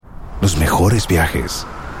Los mejores viajes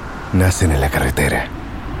nacen en la carretera,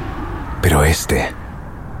 pero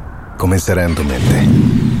comenzará en tu mente.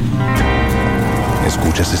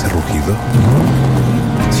 ¿Escuchas ese rugido?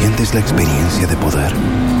 ¿Sientes la experiencia de poder?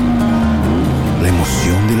 ¿La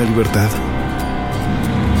emoción de la libertad?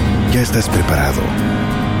 Ya estás preparado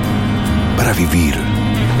para vivir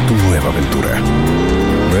tu nueva aventura.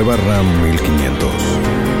 Nueva Ram 1500.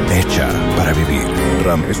 Hecha para vivir.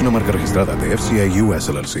 Ram es una marca registrada de FCI US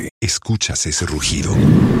LLC. ¿Escuchas ese rugido?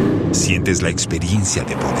 ¿Sientes la experiencia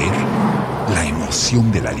de poder? ¿La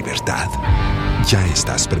emoción de la libertad? Ya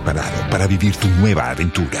estás preparado para vivir tu nueva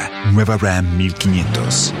aventura. Nueva Ram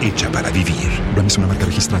 1500. Hecha para vivir. Ram es una marca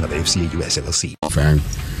registrada de FCI US LLC.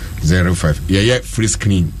 05. Yeah, free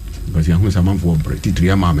screen. Because you have some for break.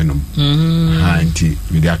 Titria mamenum. Auntie,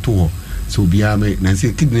 with that too. So be a me,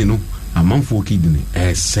 Nancy kidney no. A man for kidney.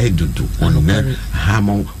 Said to do. On there,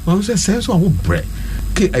 hammer. Well, says so I will break.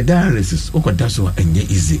 A dialysis, Okadaso, and ye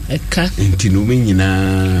easy. A cat in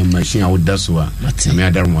Tinumina machine. I would that's what. Me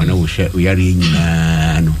other one, I will share. We are in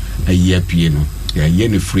a year piano. Yeah,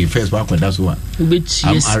 yenny free first walk. That's what. Which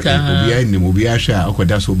is Mubia,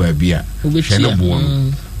 Okadaso by beer. Which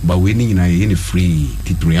but winning in a free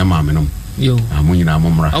Titria Mamma. Yo, I'm winning a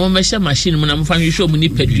mumra. I'm a measure machine when I'm finding show me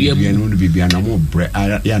pedria. You know, be an amor bread.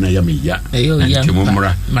 Yana Yami, ya.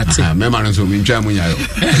 Mumra, Matza, Memorans of Minjamuya.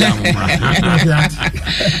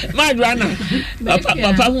 My runner,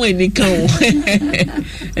 Papa, when they come.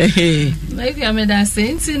 Maybe I made that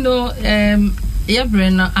sense, you know,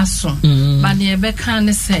 Yabrena Asson, but near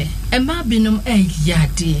Beccan say, and Mabinum egg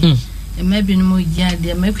yadi. Maybe no yeah,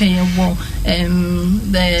 the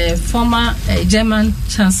former German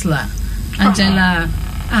Chancellor Angela.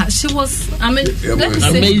 She was,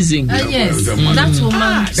 amazing. Yes, that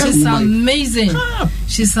woman, she's amazing.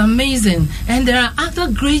 She's amazing, and there are other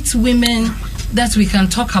great women that we can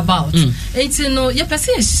talk about. It's you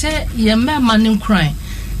person share your man crying.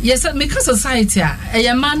 Yes, because society a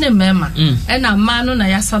man and mema and a man on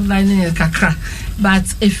a subline kakra.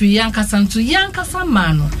 But if we yanka some to yanka some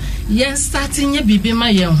man. Yes, starting your baby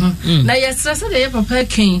my young. Now, yes, I said, Papa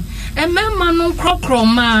King, and Mamma non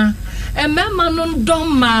crocroma, and Mamma non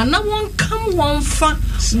doma, no one come one fa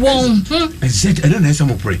one. I said, I don't have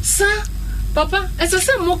some pray. Sir, Papa, as I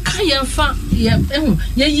said, more kayan fa, ye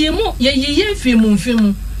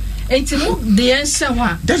film. And to look the answer,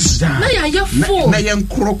 that's that. Nay, I fool. Nay, and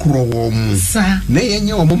crocro, sir. Nay, and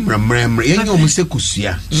your mumra, memory, and your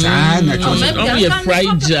Musecusia. Son, only a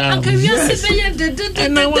fried jam.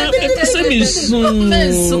 And I want to say me soon.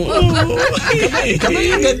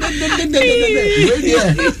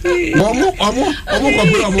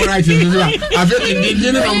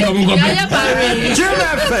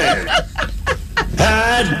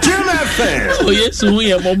 Oh, yes,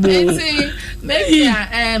 we are. Maybe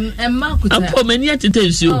and Marco. I'm many to tell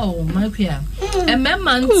you. Oh, my dear. A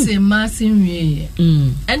man say Martin Ye,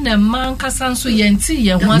 and a man Cassanso Yanti,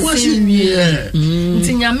 and once in year.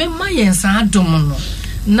 Tinyame, my yes, Adom.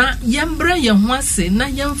 Na yambra ye hwase na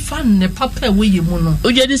yemfa ne papa we yimu no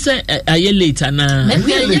oje say aye late na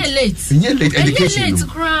maybe aye late education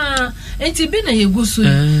kra enti bi na yegusu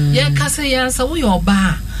ye kase ya sa wo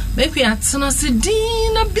yoba maybe atena se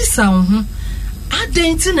din na bisa ho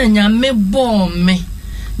adenti na nyame bom me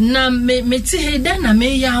na me ti heda na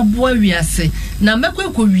me ya aboa wiase na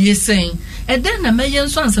mekwa wiesen eden na me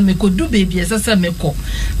yenso ansa me kodu baby esese me ko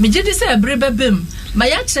me gidi say ebrebebem ma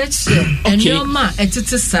ya church enyoma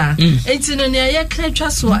etete sa enti no ne ya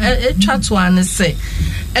kretwa so etwato an say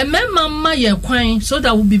emema ma ye kwan so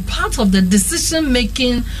that will be part of the decision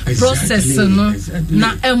making process no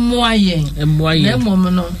na emoaye na emom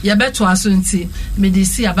no ye beto aso nti me di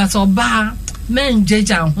si abata oba men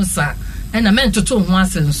jeja ho sa na men toto ho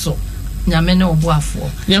asenso nyame ne oboafo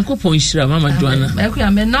yankopon hira mama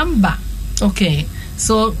Joanna me number okay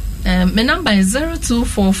so my number is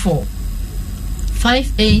 0244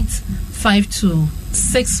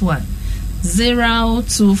 585261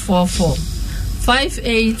 0244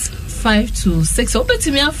 585261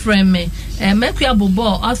 obetimi aframe me Mekua Bobo,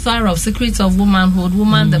 author of Secrets of Womanhood,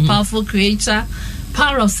 Woman the Powerful Creator,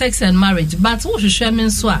 Power of Sex and Marriage. But what you share me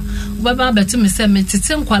so baba betumi say me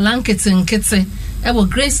titim kwalankete nkete e wo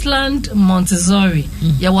Graceland Montessori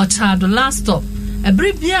ya wo child last stop e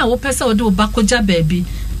bria wo pese wo de obakoja baby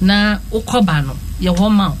na ukoba no ye ho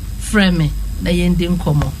ma frame na yende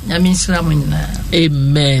nkomo nyame nshira mo nyina.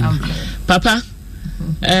 Amen. Papa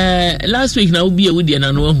last week na obi e wudi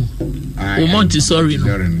na no hu o Montessori no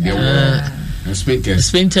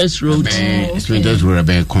Spinters Road. Spinters Road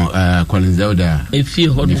about Collins Zelda. If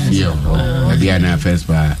you hold the first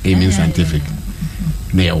by Amen Scientific.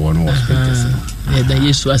 Near one was Spinters. da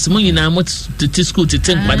yesu asemo nyina mo tete school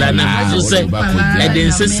tete nkwada na so say e dey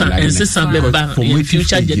insist beba in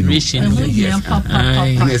future generation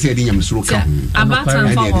na say dey nyamsuro ka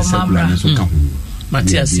abatan fa o mabra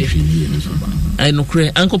Matias ai no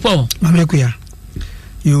kure Uncle Paul mamekuya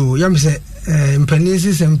yo yam say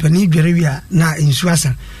mpanisi se mpani dwerewia na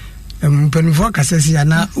insuasa mpanifo kasesi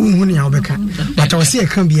na unhuni ya obeka but o se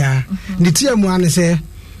kan bia ne tie mu ane se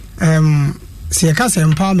se ka se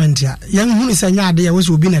empowerment ya yan hunu se nya ade ya wo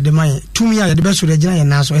se obi na de man tumi ya de beso de gina ya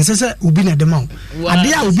na so ense se obi na de man ade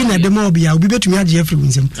ya obi na de man obi ya obi betumi age afri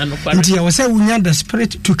winsem nti ya wo se wunya the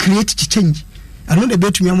spirit to create change ano de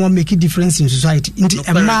betumi am make a difference in society nti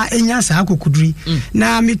ema enya sa akokuduri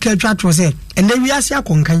na me ka twa to se ene wiase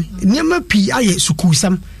akonkan niam pi aye school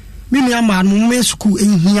sam minu ama no me school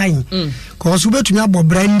enhia yin ko so betumi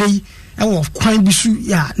abobra ndey e wo kwan bisu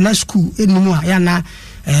ya na school enimu a ya na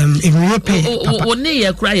if we pay papa only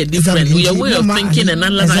you cry different your way of thinking and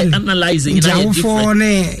analyzing you know for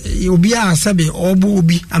ne obi a sabe obo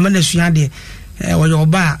obi amana sua de wo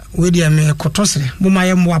ba we de me kotosre mo ma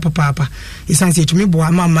ye mo papa isan se tumi bo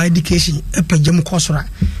ama education epagem kosora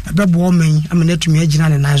ebebo man amana tumi agina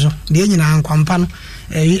ne nazo de nyina ankwampa no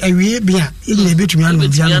awie bia ile betumi anu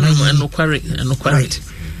dia no kware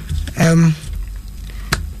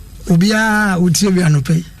obi a utie bia no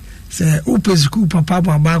pay se upe school papa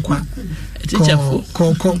ba kwa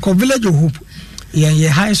ko village of Hope ye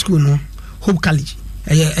high school no Hope College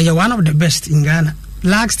one of the best in Ghana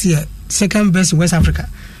last year second best in West Africa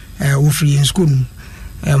we free in school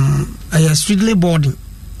strictly boarding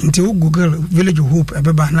into Google village of Hope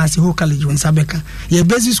ebeba na se Hope College won sabeka ye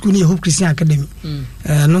basic school ni Hope Christian Academy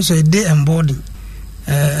no so a day and boarding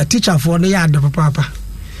a teacher for the yard papa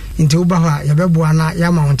into ubaha ye bebo na ya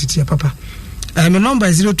ma wontitie papa my number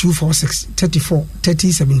is 0246 34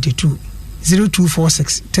 30 72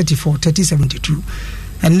 0246 34 30 72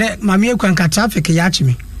 and mami ekwanka traffic ya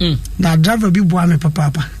chimi na driver bi boa me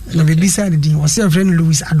papa na be beside the was your friend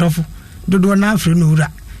Louis Adolfo dodo na friend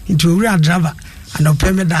ura into ura driver and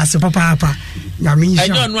open me da se papa na me I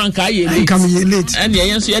don't want ka ye late and ye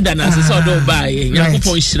yenso ye da na se so do ba ye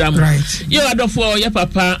yakopon hyiram yo Adolfo ye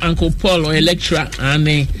papa Uncle Paul or lecturer and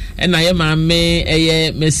na ye mame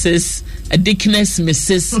eye Mrs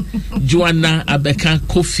Mrs. Joanna Abeka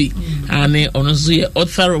Kofi and onozo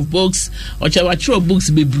author of books ochawacho books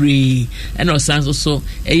bebree and also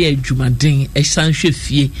eye dwumaden ehsanhwe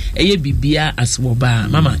fie eye bibia aswoba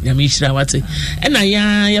mama nyame hira wate and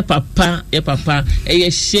ya papa eye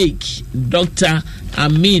Sheikh Dr.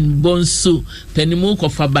 Amin Bonsu penimu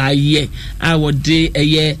kofabaye awode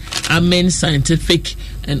eye Amen Scientific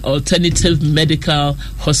and Alternative Medical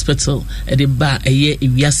Hospital at the bar a year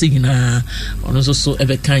if we are singing so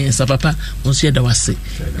ever kind sa papa once you wase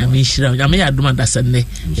nyame hira nyame adoma da sene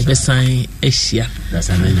e be san ehia da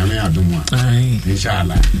sene nyame adoma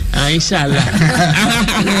inshallah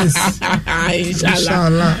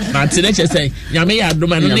inshallah but let's say nyame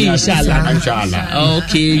adoma no inshallah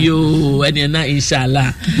okay yo ene na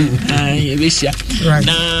inshallah e be hia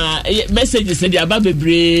na messages dey aba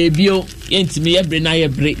bebre bio yentimi yebre na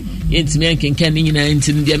yebre yentimi ankenkan ni nyina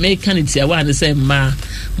ntini de American ntia wa ne say ma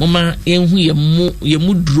mama enhu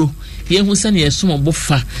yemu duro yehu sane yesom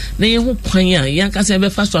bofa na yehu kwan a yankasa be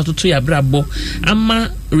fa so atoto ya brabo ama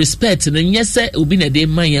respect na nyese obi na de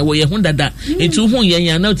man ye wo yehu dada etu hu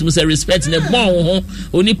yen na otum say respect na bon ho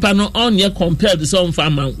onipa no on ye compared so mfa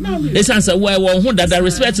man esansa wo hu dada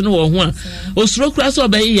respect no wo hu a osuro kura so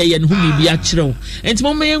be ye hu bibi a kirew enti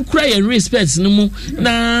mo yen kura ye respect no mu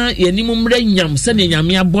na ye ni mu mra nyam sane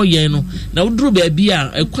nyame aboyen no na woduru ba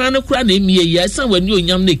bia ekwan no kura na emie ye san wani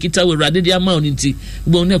onyam na kita we rade de ama onti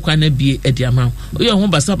gbo na ekwan na bie edi ama oye ho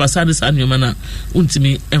basa de sa nyoma na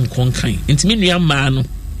untimi enkonkan ntimi nua ma no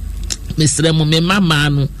mesremo me mama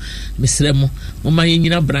no mesremo mo ma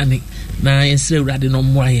yenyina brane na yesre urade no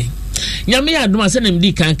moaye nyame adoma se na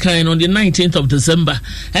mdi kankan on the 19th of December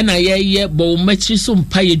and ye bo machi so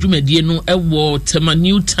mpa ye dwumadie no ewo Tema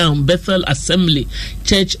New Town Bethel Assembly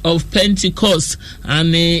Church of Pentecost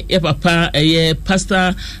and ye papa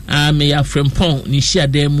pastor me ya frempon ni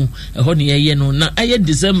hiademu ho ne ye no na aye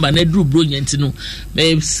December na duru bro nyanti no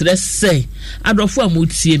me stress adofo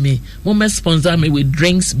amutie me mo me sponsor me with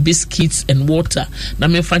drinks, biscuits and water na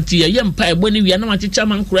me fanti ye mpa ebo ni wi na machicha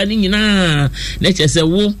mankura ni nyina na chese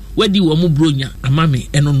wo wadi wo wo mu bronya amame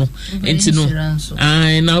eno no enti no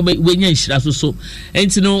na wenya nhira so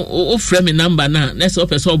enti no o frame me number na so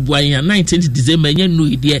person oboa yan 19th December nya no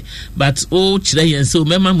ide but o kire yen so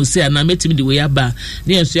mema mu say na metimi de we aba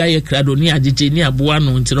ne enso aye krado ne agege ne aboa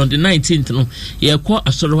no enti no the 19th no ye kɔ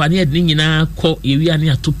asɔrɔwa ne de nyina kɔ yewia ne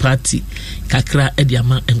ato party kakra e de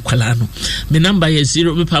ama enkwala no me number ye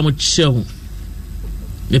 0 me pa mo chew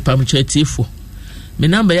tifo me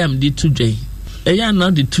number ya mdi tudwe eya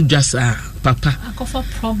na de tudwa sa papa akofa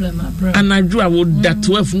problem abro anadwo a wo da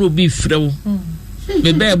 12 no bi frew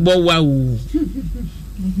me be bo wa wo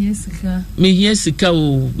me here sika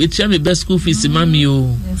o betia me best school fees mami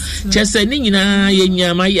o chese ni nyina ye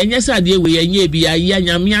nyama enya sa de we ye bi ya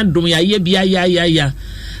nyame adom ya ye bi ya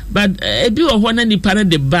but ebi wo ho na nipa ne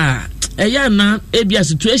de ba eya na ebi a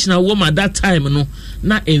situation a wo ma that time no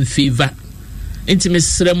na in favor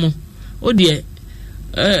intimate mo o de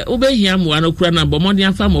obehia mo an okura na bomodin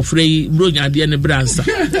afa mofre yi bronya de ne bransa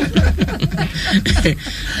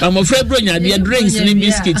ba mofre bronya de drinks ni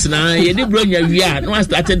biscuits na ye de bronya wia no I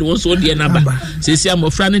started one so de na ba se sia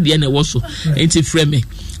mofra ne de na wo so enti frɛ me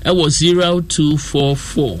e was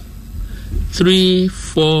 0244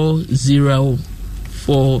 340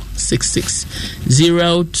 466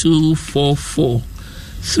 0244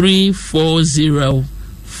 340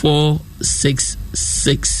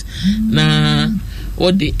 466 na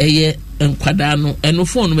odi eye enkwada no eno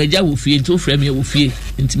phone meja wo fie nti ofra me wo fie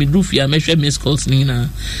nti me du fie amehwe miss calls ni na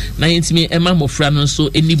nti me ema mofra no so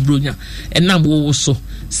eni bronya enam wo so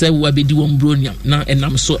se wo abedi wo bronya na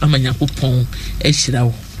enam so amanya popon ehira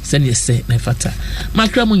wo se ne se na fata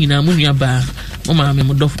makra mo nyina mo nua ba mo ma me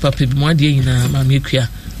mo dofo papa bi mo ade nyina ma me kua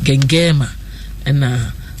gengema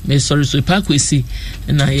na me sorry so pa kwesi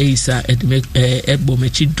na yisa edme ebo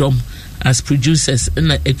mechi drum as producers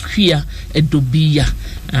na ekwia edobia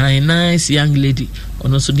a nice young lady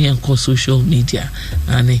ono so dey on social media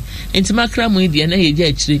ani entimakra mu dia na ye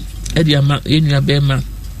akire e dia ma enua be ma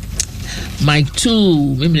Mike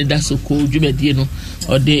 2 memle da so ko dwumedie no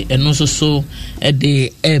ode eno so e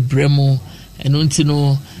de ebremo eno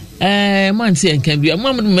ntino man say enkan bi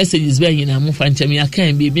mo messages be nyina mo fa ncheme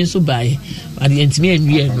akan bi nso baaye ade ntimi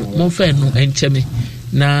enwie no mo fa no encheme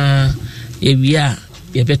na ewia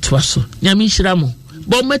ye beto so nyame nhira mo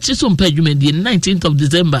bo matri so mpa dwumedie 19th of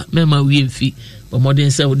December mema wie mfi bo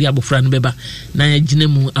modern say odi abofra no beba na agina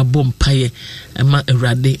mu abom paye ma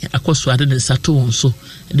awrade akoso ade ne sato won so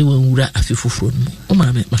de wanwura afifoforo no o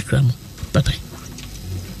ma me makra mo bye bye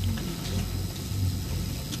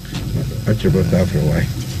Achebo ta for why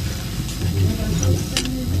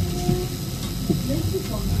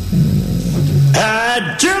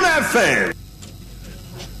Adom FM.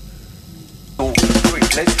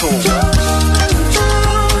 Let's go.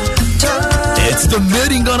 It's the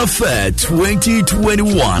Made in Ghana Fair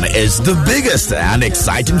 2021. It's the biggest and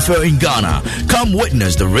exciting fair in Ghana. Come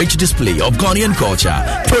witness the rich display of Ghanaian culture,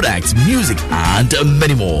 products, music, and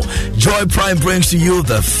many more. Joy Prime brings to you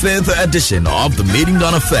the 5th edition of the Made in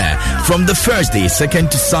Ghana Fair from the Thursday, 2nd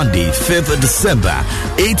to Sunday, 5th December,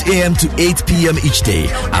 8 a.m. to 8 p.m. each day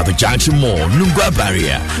at the Junction Mall, Nungwa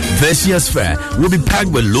Barrier. This year's fair will be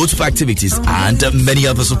packed with loads of activities and many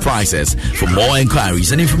other surprises. For more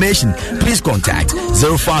inquiries and information, please contact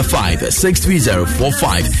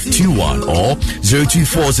 055-630-4521 or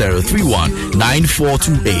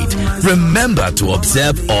 0240-31-9428. Remember to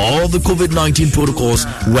observe all the COVID-19 protocols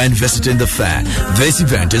when visiting the fair. This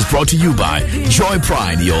event is brought to you by Joy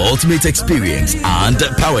Prime, your ultimate experience, and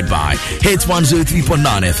powered by Hits 103.9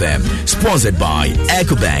 FM. Sponsored by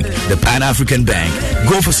EcoBank, the Pan-African Bank.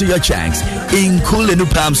 Go for Suya Chanks in Kulenu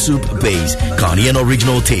Palm Soup Base, Ghanaian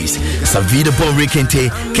original taste. Savida Bonri Kente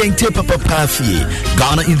Papa Pafie,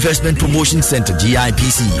 Ghana Investment Promotion Center,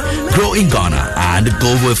 GIPC. Grow in Ghana and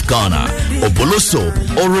go with Ghana. Obolo Soap,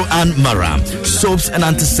 Oro and Maram, soaps and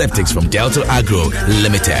antiseptics from Delta Agro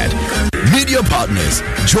Limited. Media partners,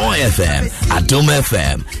 Joy FM, Adom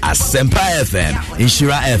FM, Asempa FM,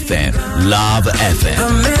 Inshira FM, Love FM.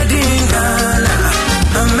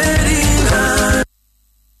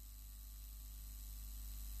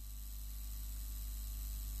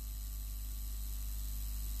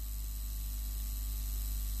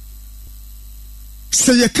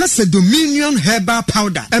 Say you cast a Dominion herbal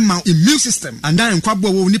powder amount immune system and then kwabo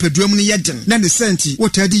wo ni pedrum ni yeden na ne senti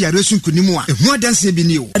what adi yaresun kunimu a ehu adanse bi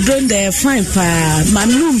ni o don the fine pa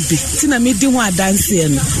manum bi tina me di ho adanse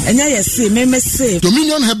no enya yesi me say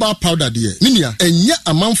Dominion herbal powder de ninia enya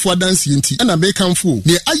amanfo adanse enti na me kanfo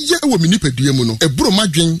ne aye ewo me nipadua mu no eburo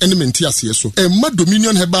madwen ene mente ase so emma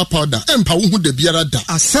Dominion herbal powder empa wo hu da biara da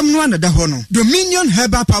asem no anada ho no Dominion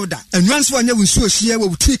herbal powder enwanso anya wunsu ohie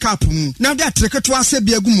wo tea cup mu na da treketo se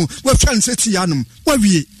bia gumu wa twan se ti yanom wa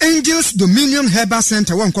wie Angels Dominion Herbal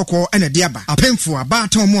Center won kokko ene de aba apemfo aba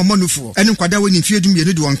ton mo manufo ene nkwada woni fie dum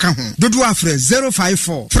yenu de won ka ho dodo afre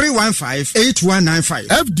 054 315 8195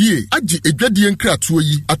 FDA agi edwadie nkratoɔ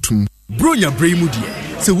yi atum bronya bremu die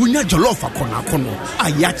se wunya jollof akona kono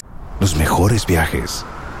aya. Los mejores viajes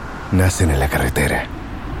nacen en la carretera,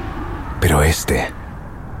 pero este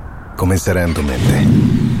comenzará en tu mente.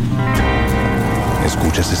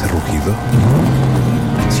 ¿Escuchas ese rugido?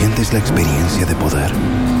 ¿Sientes la experiencia de poder?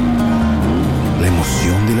 ¿La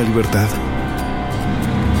emoción de la libertad?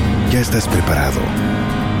 Ya estás preparado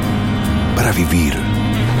para vivir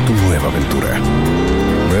tu nueva aventura.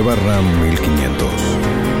 Nueva RAM 1500.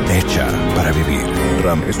 Hecha para vivir.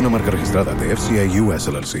 RAM es una marca registrada de FCI US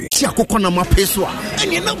LLC. Si akokona ma peso a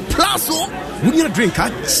enye na plaso wunya drink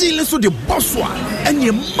a chile so de bosso a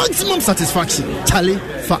enye maximum satisfaction. Chale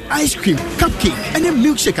for ice cream, cupcake and a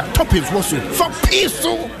milkshake toppings also for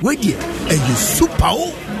peso. Wait there, enye super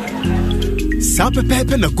o. Sabe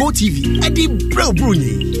pepe na Go TV edi bro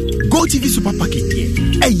bruni. Go TV super package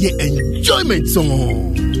enye enjoyment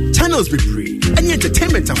song. Channels be free. Any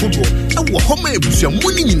entertainment ahodo ewo homa ebusia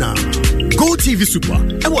muni nyina. Go TV Super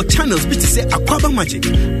ewo channels bi say Aquaba Magic,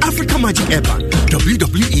 Africa Magic Urban,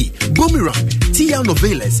 WWE, Boomerang, TL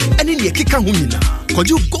Novelas, and any keka ho nyina.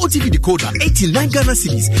 Koju Go TV decoder 89 Ghana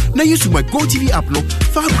cedis. Na use my Go TV app no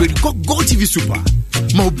for upgrade Go TV Super.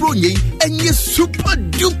 Ma bro nye enye super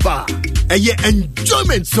duper. Eye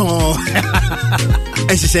enjoyment so.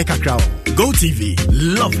 Ese kakra. Go TV,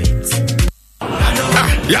 love it.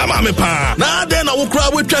 Ya mame pa na den na wo kra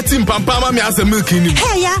we twati mpampa ma me asa milk ni.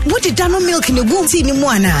 Hey ya, what did dano milk ni gu ti ni mu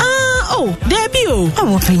ana? Oh, there be o.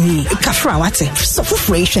 Oh, penny. Kafra wate. So for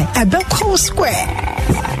fresh. Ebe call square.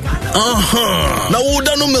 Na wo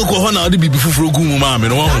dano milk ho na de bibi fufuro gu mu ma me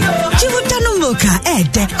no ho. Ji wo dano milk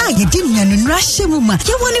ede. Aye di nyanu nra hyemu ma.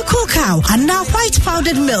 Ye woni cocoa and now white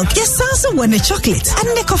powdered milk. Ye sanso woni chocolate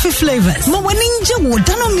and the coffee flavors. Ma woni nje wo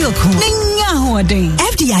dano milk ho. Nya ho den.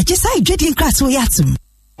 FDI just I dwedin kraso yatum.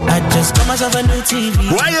 I just got myself a new TV.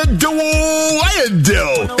 Why you do?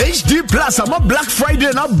 HD Plus I'm a Black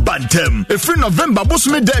Friday na Bantam. Every November boss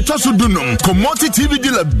me there to so dunum. Commodity TV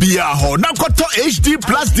deal bia ho. Na koto HD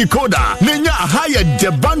Plus decoder. Nenya higher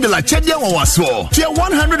the bundle a chedia waso. Tier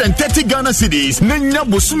 130 Ghana cedis. Nenya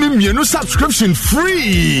bosumi mienu subscription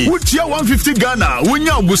free. Tier 150 Ghana.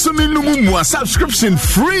 Winya bosumi numu subscription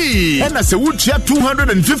free. And as a tier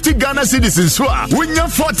 250 Ghana cedis in swa. Winya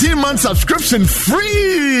 14-month subscription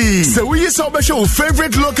free. So we use our show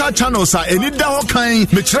favorite local channels are any da kind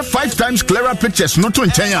make 5 times clearer pictures not to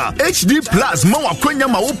Kenya. HD Plus ma wakwenya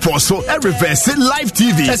ma wo poso e reverse live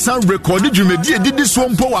TV. Esa recorded you media did this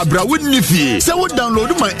one power bra wouldn't fee. So we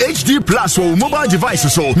download my HD Plus or mobile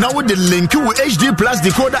device so now with the link with HD Plus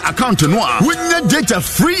decoder account no a win data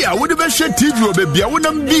free a would be share TV o baby a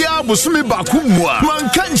wonam bia bosumi ba kumwa. Man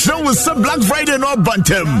can show with some Black Friday no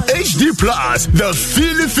Bantam. HD Plus the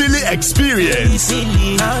feely experience.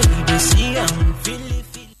 How you do see I'm feeling.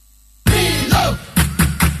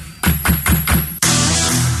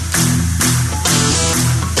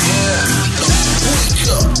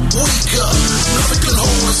 Wake up, nothing can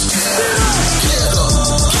hold us. Get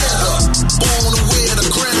up, born to wear the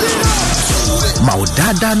crown.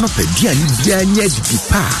 Maudada no pedia ni bia nya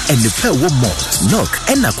dipa and the pe wo malt milk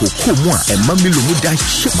and a cocoa mo e mamilo mu da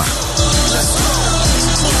shima.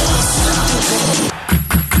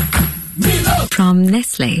 From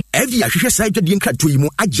Nestle. Every ahwehwe side de nkrato yi mu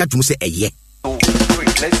agya dum se eye.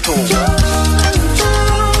 Let's go.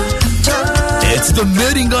 It's the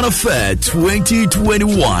Made in Ghana Fair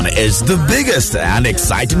 2021. It's the biggest and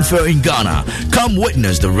exciting fair in Ghana. Come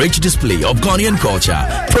witness the rich display of Ghanaian culture,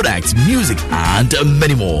 products, music, and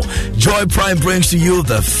many more. Joy Prime brings to you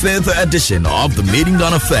the 5th edition of the Made in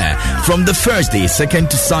Ghana Fair from the Thursday, 2nd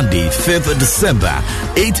to Sunday, 5th December,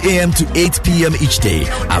 8 a.m. to 8 p.m. each day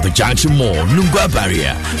at the Junction Mall, Lungwa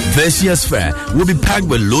Barrier. This year's fair will be packed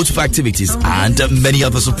with loads of activities and many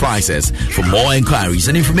other surprises. For more inquiries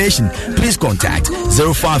and information, please contact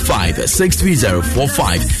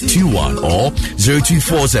 055-630-4521 or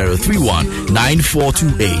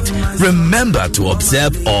 024031-9428. Remember to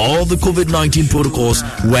observe all the COVID-19 protocols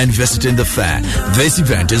when visiting the fair. This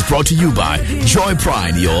event is brought to you by Joy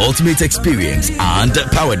Prime, your ultimate experience, and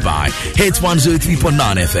powered by Hits 103.9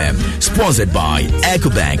 FM. Sponsored by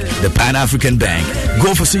EcoBank, the Pan-African Bank.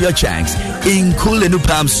 Go for Suya Chanks in Kulenu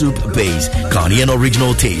Palm Soup Base, Ghanaian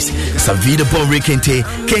original taste. Savida Bore Kente,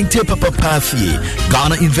 Kente Papa Pafi.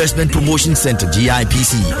 Ghana Investment Promotion Center,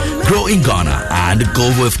 GIPC, Grow in Ghana, and Go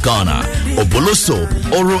with Ghana. Obolo Soap,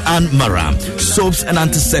 Oro and Maram, Soaps and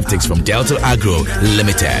Antiseptics from Delta Agro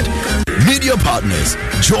Limited. Media partners,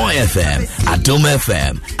 Joy FM, Adom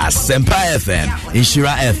FM, Asempa FM,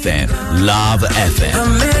 Inshira FM, Love FM.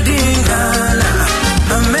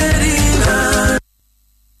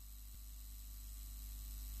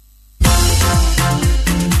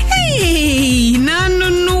 Hey,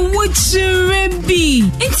 no, what's ready?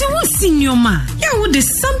 It's what's in your ma? Yeah, what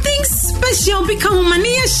is something special become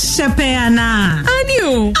mania shepeana?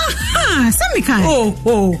 Adio. Aha, Samika.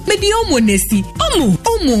 Oh, maybe omonesi.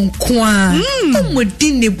 Omo kwa. Omo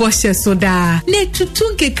dine boshe soda. Ne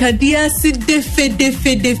tutunke kadia si defe.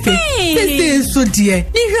 Sese so die.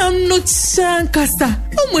 Ni ram no chankasa.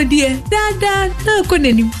 Omo die. Dada na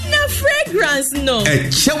koneni. Na fragrance no.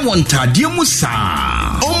 Eche wontade musa.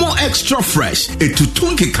 Omo extra fresh.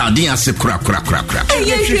 Etutunke kadia se kra.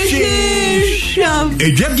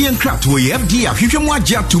 Ejadi enkrat wo FD ahwehwe mu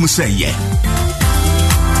agye atum seye.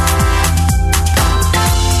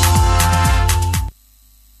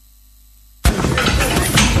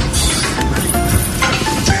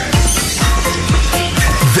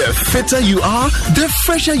 The fitter you are, the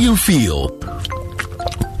fresher you feel.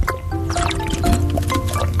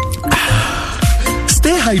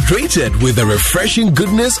 Stay hydrated with the refreshing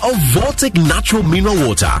goodness of Voltic Natural Mineral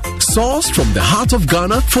Water, sourced from the heart of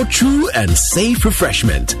Ghana for true and safe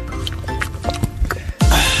refreshment.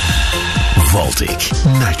 Voltic,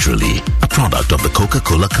 naturally, a product of the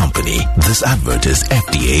Coca-Cola Company. This advert is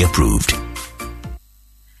FDA approved.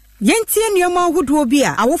 Yentie nneɛma ahodoɔ bi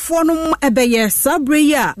a awofo no ɛbɛyɛ sabre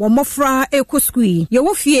yi a wɔmɔfra ekosui ye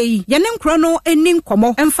wo fie yi ye ne nkro no eni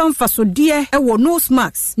nkɔmɔ emfamfasodeɛ ɛwɔ nose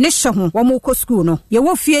mask ne hyɛ ho wɔmɔ kosui no ye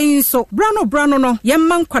wo fie yi nso brano no ye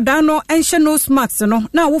man kwada no ɛnhyɛ nose mask no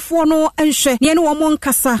na awofo no ɛnhwɛ ye ne wɔmɔ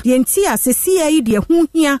nkasa yentie asesi yi de ho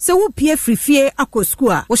hia sɛ wo pie frifie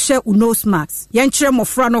akosui a wo hyɛ u nose mask yenkyerɛ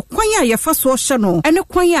mɔfra no kwan a ye fa so hyɛ no ɛne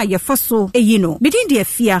kwan a ye fa so eyi no medin de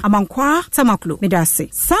afia amankwa tamaklo medase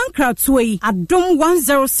Kratway Adom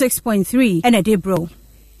 106.3 and a Debro.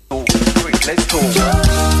 Let's go.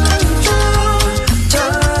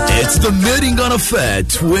 It's the Made in Ghana Fair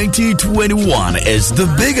 2021. It's the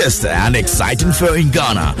biggest and exciting fair in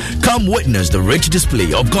Ghana. Come witness the rich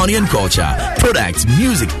display of Ghanaian culture, products,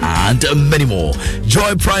 music, and many more.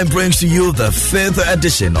 Joy Prime brings to you the 5th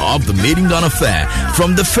edition of the Made in Ghana Fair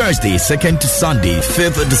from the Thursday, 2nd to Sunday,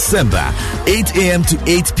 5th December, 8 a.m. to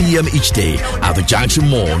 8 p.m. each day at the Junction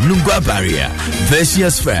Mall, Lungwa Barrier. This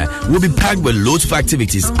year's fair will be packed with loads of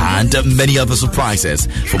activities and many other surprises.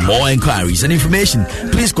 For more inquiries and information,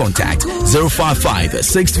 please contact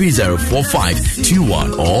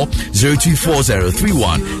 055-630-4521 or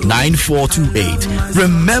 0240-31-9428.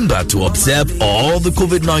 Remember to observe all the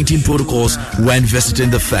COVID-19 protocols when visiting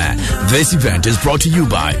the fair. This event is brought to you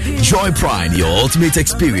by Joy Prime, your ultimate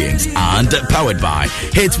experience, and powered by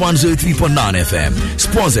Hits 103.9 FM.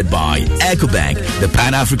 Sponsored by EcoBank, the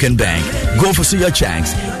Pan-African Bank. Go for Suya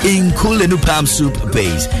Chanks in Kulenu Palm Soup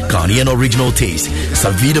Base, Ghanaian original taste.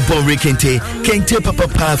 Savida Bonre Kente Papa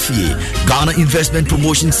Pafie, Ghana Investment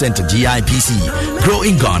Promotion Center, GIPC, Grow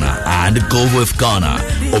in Ghana, and Go with Ghana.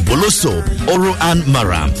 Obolo Soap, Oro and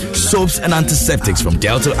Maram, Soaps and Antiseptics from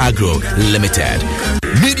Delta Agro Limited.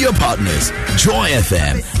 Media partners, Joy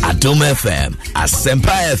FM, Adom FM,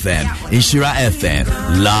 Asempa FM, Inshira FM,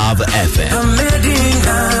 Love FM.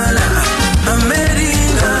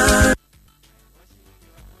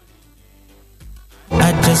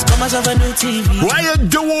 I just got myself a new TV. Why you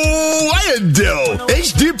do?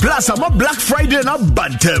 HD Plus, I'm a Black Friday and a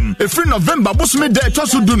Bantam. If in November, boss me there,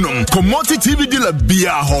 Tosu Dunum, Commodity TV dealer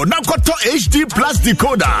Biaho, now got to HD Plus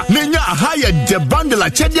decoder. Nenya higher the bundle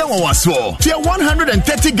at Chedia Waso. Tier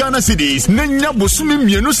 130 Ghana cedis. Nenya Busumi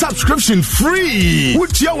Mienu subscription free.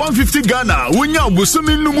 With tier 150 Ghana, Winya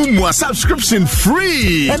Busumi Numumwa subscription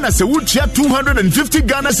free. And as a wood tier 250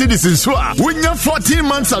 Ghana cedis in Swa, Winya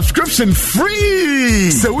 14-month subscription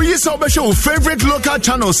free. So we saw your favorite local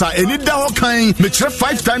channels are any daho kind. Make sure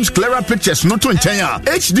 5 times clearer pictures not to entire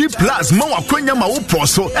HD Plus more kwenya ma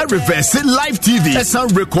uposo e reverse live TV. Esa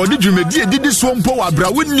recorded you media did this one power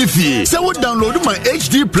bra with nifi. So we download my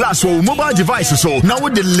HD Plus or mobile device so now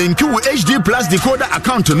with the link to HD Plus decoder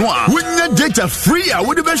account no. When your data free I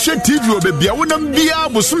would be share TV or baby I wouldn't be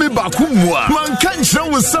able to me back man can't show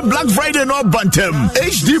with some Black Friday no Bantam.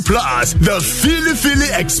 HD Plus, the feely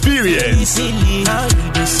experience.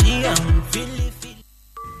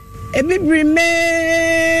 Every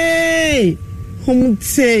May, home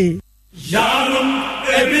say, Yalum,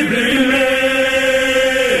 every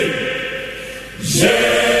May,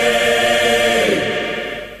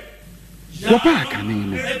 Waba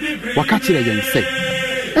Kanino, Wakachira Yen say,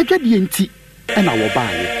 a get yenti, and our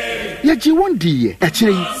buy. Yaji one dear,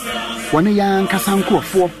 actually, one a young Casanco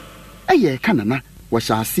for a year canana, was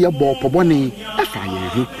a see a ball for one a fire.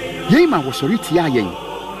 Yema was a rich yen.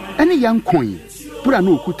 Any young coin, put a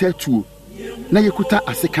no kuta too. Na yekuta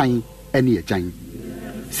asekan ene ye gyan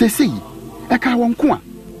sesei eka won ko a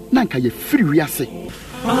na nka ye free wiase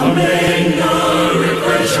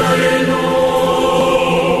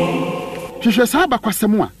hwehwɛ saa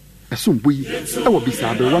bakwasɛm a ɛsombo yi ɛwɔ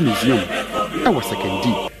Bisaberewa museum ɛwɔ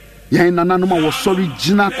sekendi yɛn nananom a wɔsɔre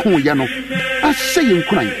gyina ko yɛ no ahyɛ yɛn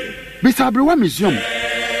kuran Bisaberewa museum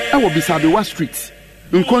ɛwɔ Bisaberewa street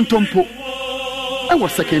nkontompo ɛwɔ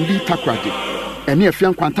sekendi takrade ɛne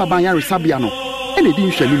afian kwanta ban ya resabia no ɛne di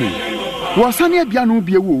nhwɛni ni wɔsane abia no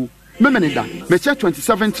bia wo memeneda meche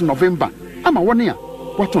 27th November ama wɔne a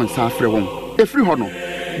wɔton sa afrɛ wɔn efiri hɔ no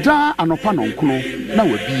da anopa no nkono na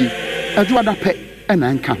wabie ɛduada pɛ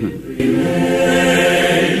ɛna nka ho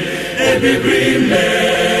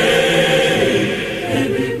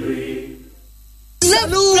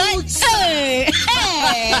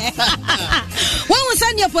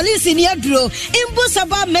Your police in your draw.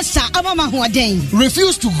 Imbusaba Mesa Amama Huaden.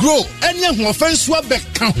 Refuse to grow any offense back.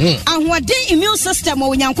 And what day immune system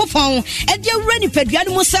or Yankopon, and your ready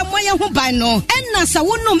pediatric somewhere who by no. And Nasa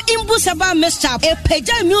wonum Imbusaba Mesa, a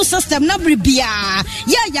peja immune system nabribia.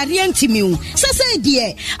 Ya Timu. Sasa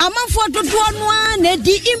dear, a man for the one,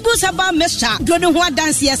 the Imbusaba Mesa, don't what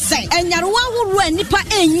dance yes say. And Yarua who run Nipa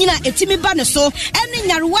and Nina Etimi Banaso, and in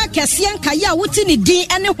Yarua Cassian Kaya Wutini D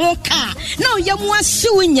and a car. No, Yamwa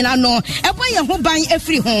suing you know, a boy who buying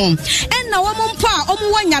every home. And now I'm pa,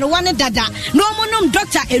 one dada, no monum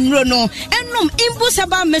doctor and Rono, and no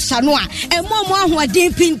Imbusaba Mesanoa, and Mama who are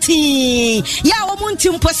deep in tea. Ya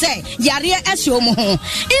omuntum pose, Yaria Esomo.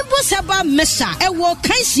 Imbusaba Mesa, a walk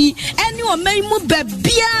Kaisi, and you may move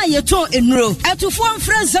Bia Yato in row. At to form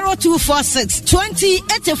friends 0246 20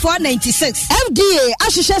 8496. FDA,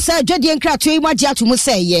 Ashisha said, Jedi and Cratry, what you have to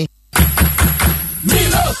say.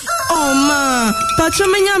 Oh ma,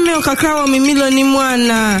 patромenya me kakra wo me Milo ni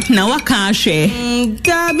mwana. Na waka ahwe.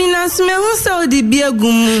 Gabi na sme hu se odi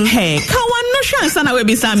biagumu. Hey, ka wano hwansa na we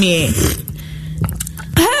bisa me.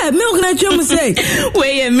 Hey, milk na chum say.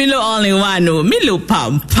 We Milo all in one no. Milo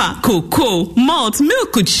pampa, cocoa, malt,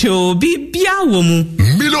 milk cho bibia wo mu.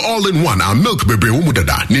 Milo all in one a milk bebre wo mu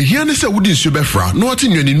dada. Ne hia ne se wodi nsu befra, no ati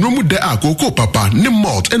nwani nomu de a cocoa papa, ne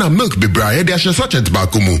malt and a milk bebre a de ahye sachet ba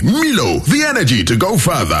komu. Milo, the energy to go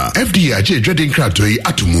further. FDA dreading kratoi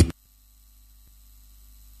atumu.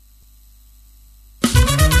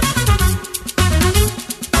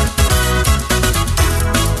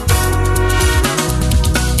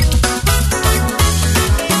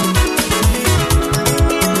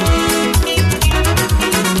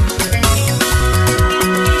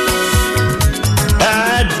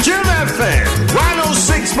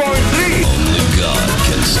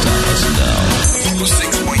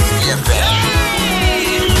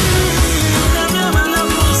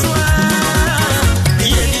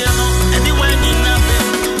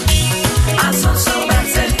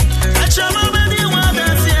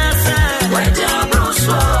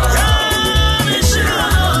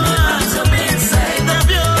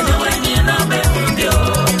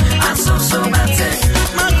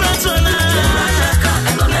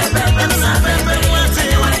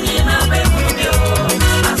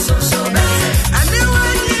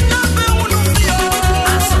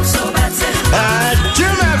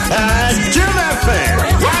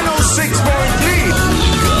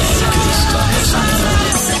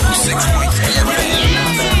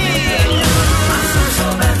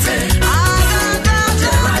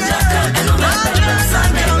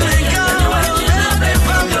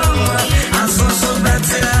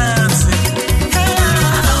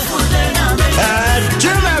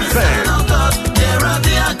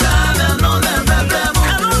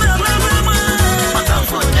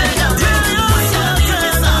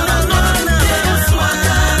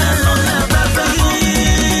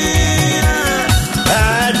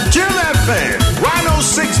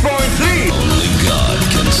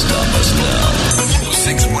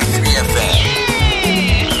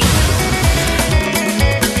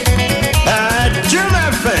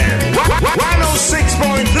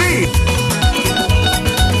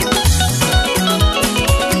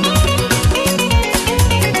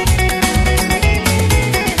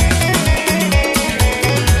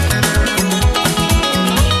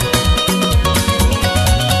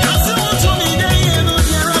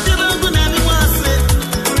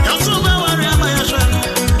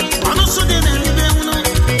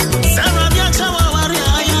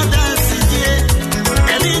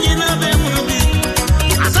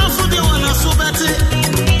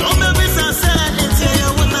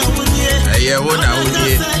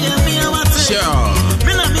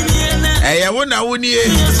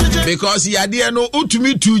 awunie because yade no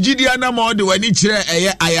utumi tujidia na ma de wani kire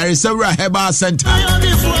eye ayaresawura herbal center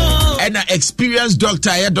and an experienced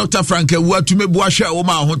doctor Dr. Frank Watumi Buasha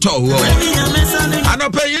Oma Hoto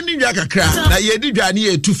Anope yeni dwa kakra na yedi dwa ne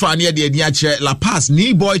etufa ne de ani akire La Paz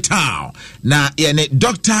ni boy town na yene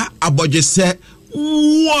Dr. Abojese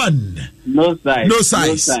one no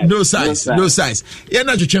size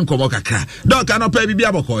yena twetwe nkomo kakra doc anope bibia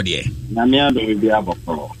abokọ de na me ado bibia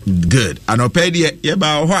abokọ good anope de ye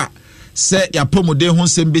ba ho a se ya pomode ho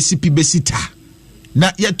nsem besita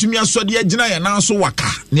na yatumi asode agina ye na so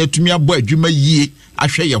waka na yatumi abọ adwuma yie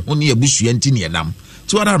ahwe ye ho ne abusua nti ne nam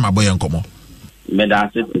ti wada ma boye nkomo me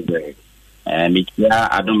da se te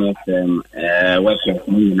mikia Adom FM workers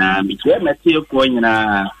nyina mikia mete ko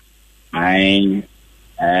nyina ai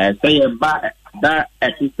say ba da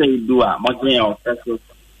say do a modern of so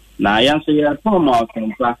na yan say form of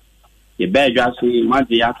sompa ye be dwa so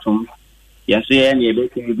magi atom ye say na ye be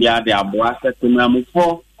ke bia de aboa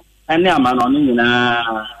setemamufo ene amano no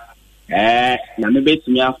nyina na me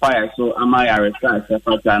betimi afa so ama ya research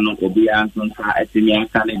fata no obi anso sa etimi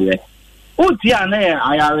aka ne de uti ana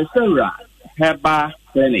ya research herbal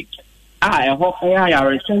clinic ho ya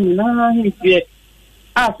research na hifie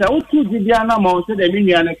asa uti bibia na mo se de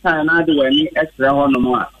minua ne kan na de wani extra ho no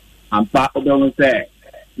mo ampa obo se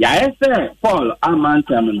ya ese Paul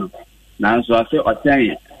amantam no na so ase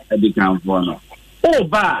oten edikan fo no o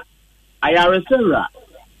ba ayaresera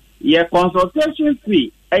ye consultation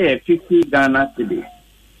fee 50 Ghana cedi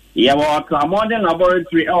ye wa modern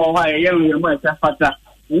laboratory ho ye mo fata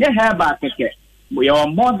nye herba keke ye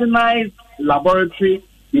modernized laboratory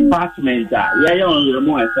department ye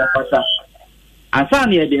mo fata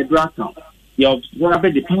asani e de draka your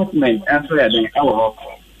department answer the ewo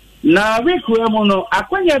na we kuemo no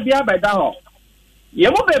akwanya bia beda ho ye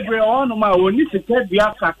mo bebre ho no ma woni sika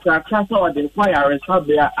bia kakra so de fire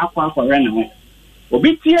resabia akwa kware ne ho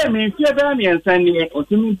obi tie me fie bia me nsane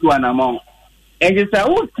otumi tu anamo enje sa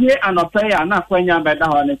wo tie anopa ya na akwanya beda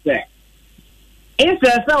ho ne se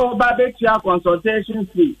inse wo ba betia consultation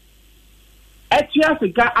fee etia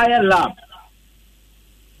sika aye lab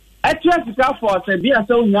Etriatica for Sabia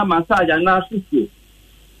so nya massage and assist.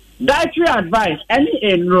 Dietary advice any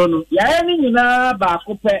enrono ya any na ba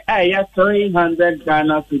kope 300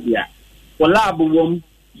 Ghana cedi. For lab wom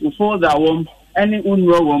before the wom any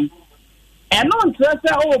unro wom. And non say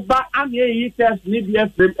oh ba am ye test ni be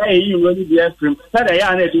frame you really be frame. Say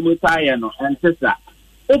ya na do mutai no and sister.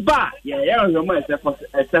 Oba ya yo mo e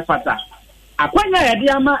fata. Akwanya ya di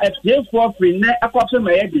ama FJ for free na akwaso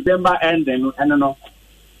me December end no.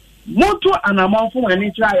 Moto anamon fun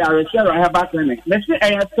ani try ya reserve herbal clinic. Let's say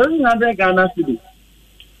 300 Ghana cedi.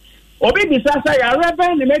 Obi bisasa ya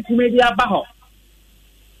rebe ni metime dia ba ho.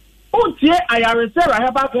 Untie aya reserve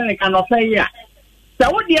herbal clinic anofa ya. Se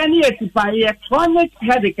wo dia ni etipa ye chronic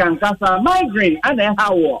headache and cancer migraine and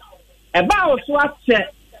hawo. E ba o so ache.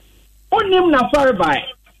 Onim na farbai.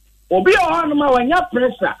 Obi o hanu ma wanya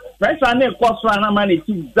pressure na ekosra na ma na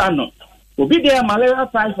ti zano. Obi dia malaria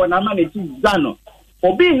typhoid na ma na ti zano.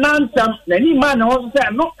 Obi nansam na ni man ho say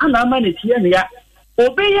no anama na tie ne ya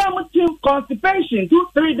obi ya mutim constipation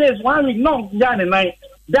 2-3 days 1 week no ya ne nine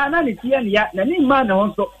da na ne tie ne ya na ni man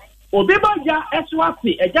ho so obi ba ja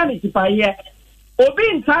eswafi eja ne tipaye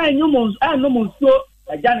obi ntan nyumus no so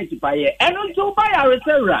eja ne tipaye eno nto ba ya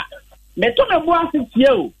resera meto me bo asitie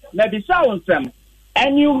o na bisa wonsam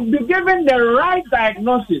and you be given the right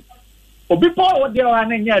diagnosis obi po o de o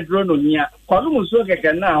na nya dro no nia kwanu muso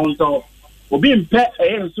keke na ho nto obi mpe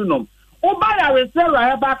ensunom oba ya resera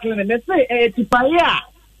herbal clinic me say tipaye a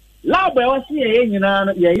lab e o si nyina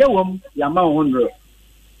no ye wom ya ma ho nro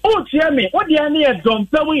o tie me o de na ye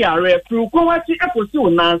dompewu ya refru ko wati ekosi o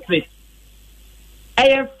nanse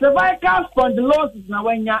cervical spondylosis na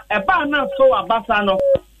wanya eba na so abasa no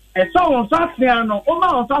so won safia no o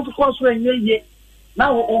ma won sasu ko so enye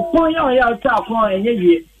na o pon ya ta kon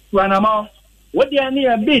enye to anama o de na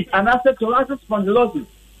ye bit and thoracic spondylosis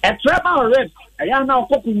tribal ribs ya na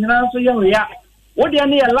okoku nyina so ye ya wo de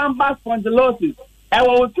na ye lumbar spondylosis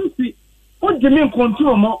wo tusi wo dimi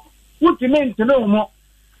control mo wo dimi nteno mo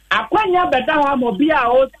akwanya beda ha mo bia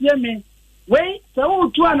o tie me we so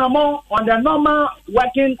tu anamo on the normal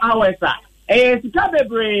working hours sika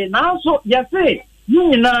bebre na so you say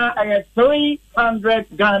nyina 300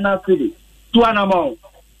 Ghana cedi tu anamo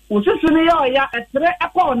usisi ni ya etre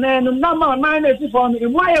ekọ na enu na ma na na esi fo ni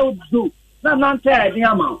mu aye odu na nante edi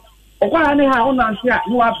ama okwa ni ha una nte a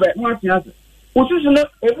ni wa fe ni ati ase usisi no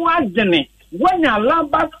ebu agene wenya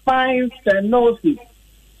lumbar spine stenosis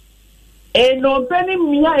no penny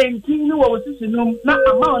mia enki ni wo usisi no na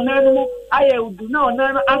ama ona no aye odu na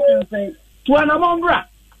ona no asensen to an amombra.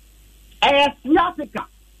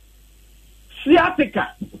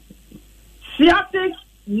 Sciatic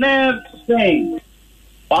nerve pain.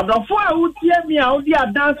 Although for I would hear me out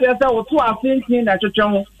there dance as I was 2 hours thinking that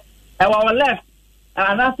our left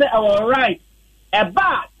and I say our right. A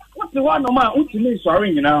bad. What's the one of my ultimate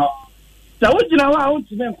sorry, you know? So, what you know, I want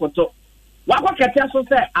to name Koto. What can I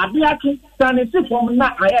say? I'll be actually standing from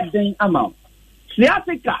that I have done amount.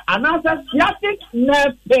 Sciatica, another sciatic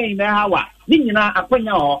nerve pain. How? Nina, a penny.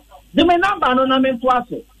 The main number no name to us.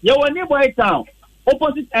 You were near Boy Town,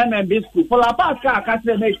 opposite MMB school. For la Pasca,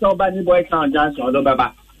 Catherine makes over New Boy Town, Johnson, or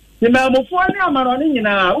Baba. The Melbourne man in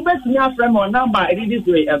now, who best me a friend or number, it is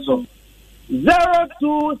this way as well.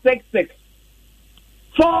 0266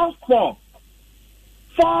 44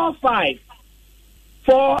 45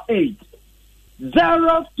 48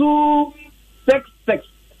 0266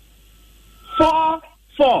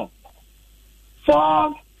 44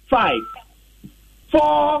 45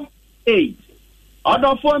 48.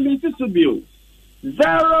 Other phone means to be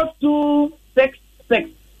 0266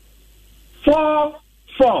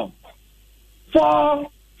 44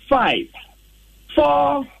 45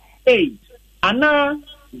 48. And now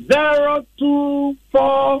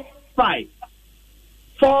 0245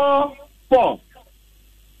 44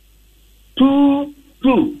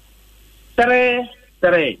 22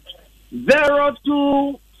 33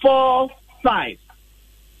 0245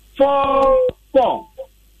 44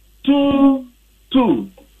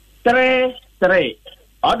 22 33.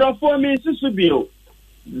 Other phone means to be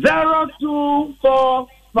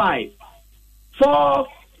 0245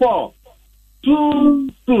 44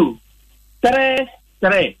 22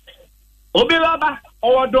 33. Obi baba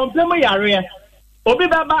or don't pay my area. Obi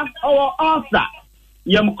baba or ulcer.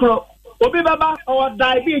 Yamkro. Obi baba or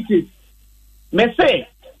diabetes. Me say,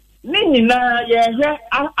 Nina, yeah,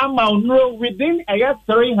 amount no within a year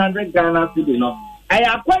 300 Ghana cedi no. I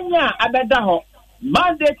akwanya abedaho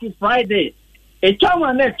Monday to Friday. A chum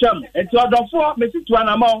and a chum. It's other 4 message to an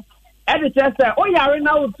amount. Editor say, oh, yeah,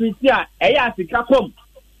 now to see a yasikapum.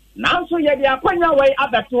 Now so ye the akwanya way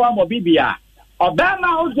abeto mo bibia.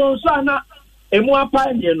 Obama Ojonsana Emua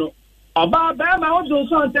Pioneer. Obama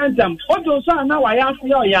Ojonson Tentam. Ojonsana Wayasi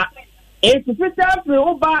ya. It's Peter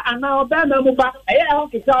Oba and now Obama Muba.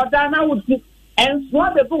 Dana would see and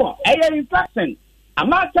swat the door. Infection. A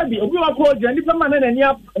matter be Obiwa Code, Jennifer Man and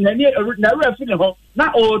near funeral.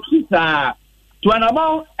 Not old Twitter. To an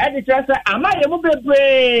amount, editor said, am I a mobile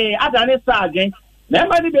Adanesa again?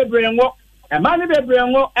 Never be brain walk. A man be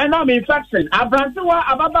brain walk and I'm infection. Abrantua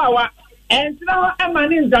Ababawa. And now a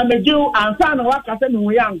man in Zameju and San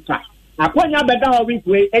Wakasan Yanka. Akonya Beda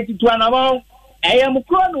weekly 82 an amount. I am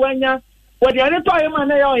called when ya. What the other toy man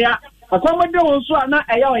ya. A common don't swana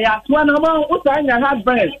a to an amount Utanya had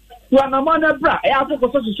bread. To an amount bra. I have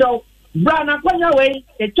to show. Bran Akonya way.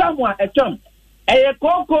 A chum. A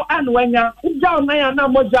cocoa and when ya. Down Naya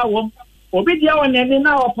Namojawum. Obidia and any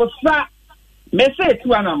now for sa. May say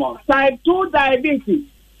to an amount. Type 2 diabetes.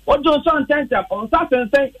 What do some tenter on certain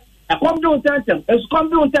say? A compound tentum, a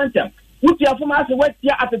compound tentum. Put your from us wet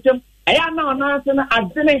here at the temp. I am now announcing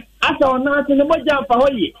as dinner after announcing the Moja for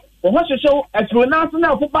Hoye. For what you show as we announce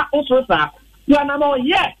now for back also, sir. You are now,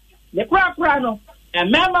 yes, the crack rano,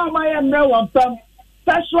 and member my no one from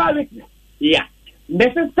sexual weakness. Yeah,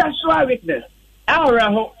 this is sexual weakness. Our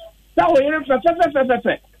raho, so we are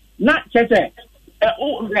not check.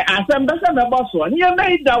 As I'm the boss one, you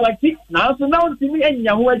made that now, so now to me and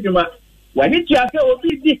Yahoo. When it's your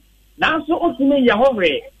obedient. Now so ultimately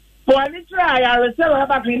Yahweh. For any try, I will sell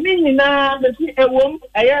about me now. The see a woman,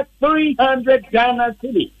 I have 300 Ghana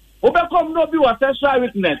cedi. Overcome no be was sexual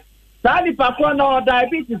weakness. Sadi Pakwana or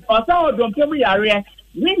diabetes or so don't tell me area.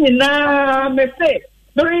 Meaning now, me say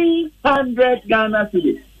 300 Ghana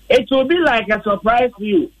cedi. It will be like a surprise to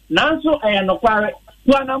you. Now so I am not quiet.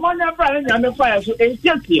 To an ammonia brand and the fire so it's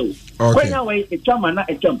just you. When away a chum and not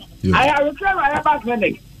a chum. I have a clear I have back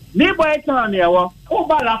clinic. Ni boy town here, Oba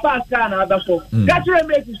La Pasca and other folk. Catcher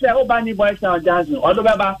makes you say, Oba Ni boy town Johnson, or the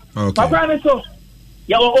Baba. Papa, so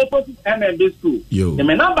your opposite MMB school. The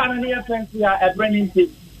number on your friends here at Brennan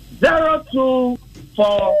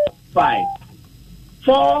 0245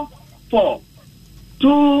 44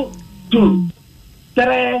 22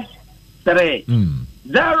 33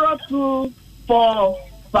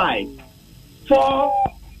 0245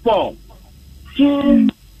 44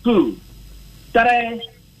 22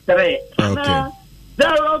 33. Okay.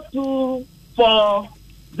 024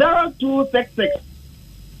 0266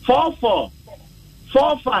 44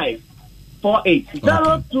 45 48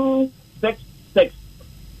 0266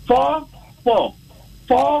 44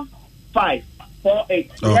 45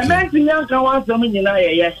 48. The mention young can want some in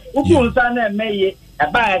yes. Who son and may a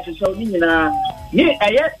bias so in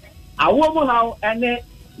yet. A woman how and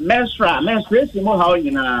menstruation how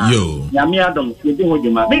in Yami Adom, you do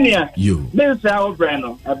you, Minia, you, Miss Al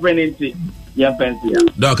Breno, a brilliant your fancy.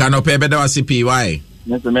 Doc, I know pay better CPY.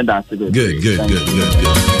 Good.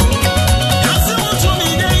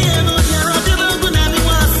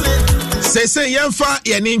 Say Yanfa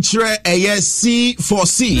Yaninchre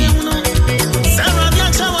C4C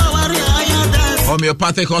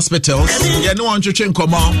homeopathic hospitals. You know on Chuchin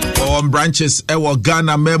Common or branches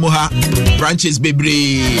Ghana Memoha branches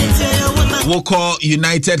Bibri Woko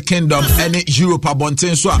United Kingdom any Europe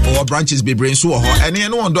Abontinswa or branches Bibri Swo and you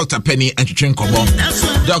know on Dr. Penny and Chuchin Common.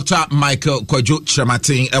 Dr. Michael Kojo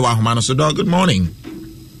Chamatin Ewa Humano Sudan. Good morning.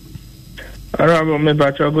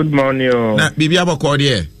 Good morning. Na Bibia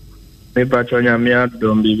Bokordie. That's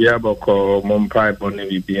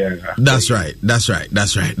right.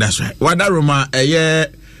 Wadaruma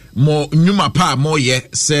mo nyuma pa mo ye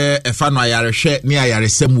se efa no ayare hwe ne ayare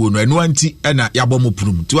semu no enu anti na yabo mo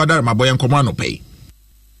prum ti wadaruma boye nkomo no pay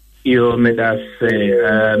yo me da se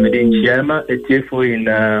me den chiama etefo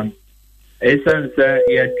ina esansa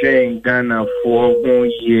ya train Ghana for ho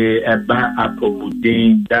ye eba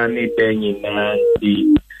apobudin dani denyina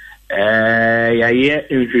di ya ye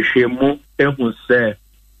nhwehwemu ehu se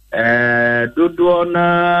dodo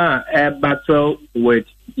na battle with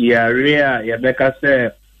area ya beka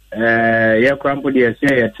se ya krampo de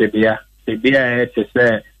se ya tebia e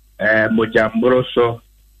se mojambro so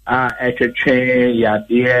a etwetwe ya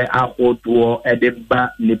de ahodo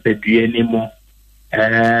edeba nipedue ni mo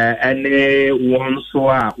ene won so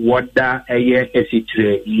a woda eye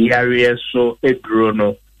esitire area so eduro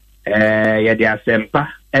no ya de asempa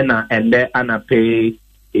ena ende anape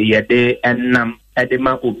yede enam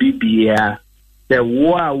edema obibia se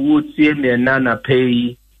wo a wotie me na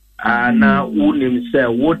pay na unim se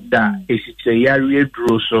woda esitire yare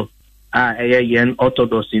duro so a eye yen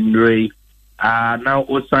orthodox inre na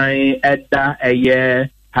osan eda eye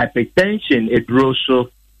hypertension eduro so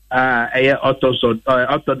eye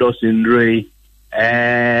orthodox inre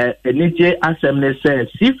enije asem se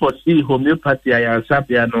C4C homeopathy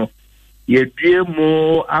ayansapia no yedue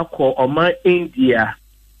mo akọ Oman India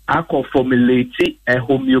akọ formulate a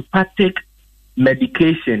homeopathic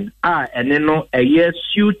medication and no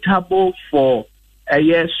suitable for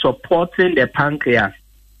supporting the pancreas.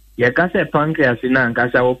 Yakase pancreas na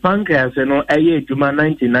nkasa o pancreas no juma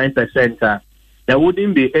 99%. There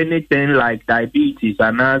wouldn't be anything like diabetes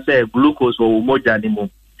and say glucose or mojanimo.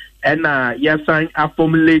 And yasan a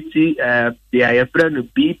formulate the friend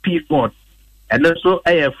BP4. And also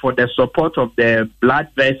for the support of the blood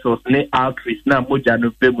vessels ne arteries na moja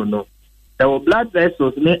no pemu no. The blood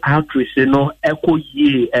vessels ne arteries no echo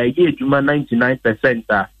ye juma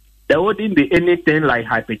 99%. There wouldn't be anything like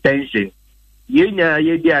hypertension. Yenya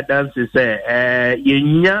ye dia dance say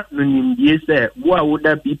yenya no nimdie say wo a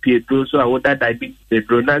woda BP do so a woda diabetes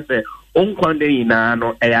do na say onkwande ina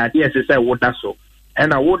no ade say woda so.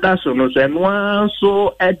 And I would also know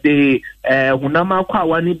so at the Hunama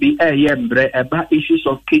Kwani be about issues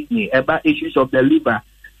of kidney, about issues of the liver.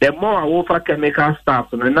 The more I offer chemical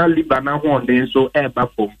stuff, and now liver now one then so ever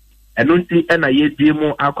form. And until and I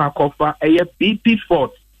demo aqua cover a BP4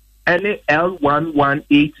 and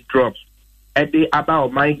L118 drops at the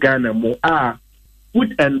about my Ghana mo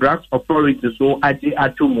Food and Drugs Authority so at the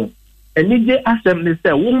atomo. Enije assembly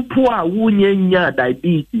say wonpo a wunyenya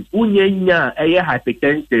diabetes wunyenya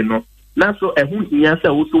hypertension no na so ehun nya say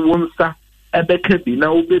wo so wonsa ebeka bi na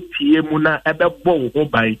obepie mu na ebebo ho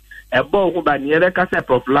ban ebo ho ban ye ka say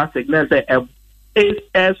prophylactic na say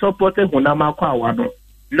support hunama kwa awa no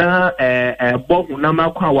na ebo hunama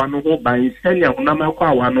kwa awa no ho ban senya hunama kwa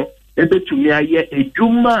awa no ebetumi aye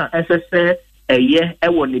edwuma esese eye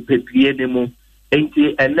ewo ni pepie ne mu.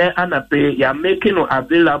 Enti ene anape ya making it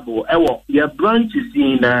available ewo ya branches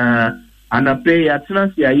in anape ya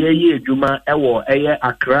tenancy ye edwuma ewo eye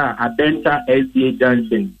Accra Adenta SDA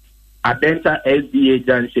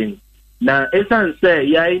Junction na esan say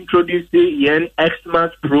ya introduce yen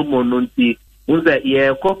Xmas promo nunti unza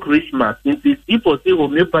ye ko Christmas nti C4C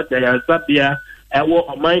homeopathy ya sabia ewo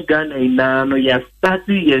Oman Ghana ina no ya start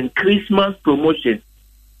yen Christmas promotion.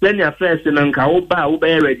 Then your first and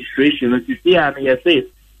Kauba registration to see and you say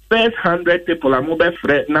first 100 people are mobile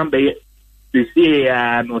freight number to see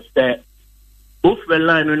no step. Both the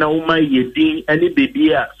line na uma yedi any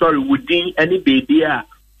baby would any baby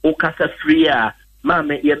okasa free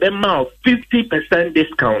mama ye be mouth 50%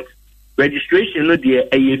 discount. Registration no dear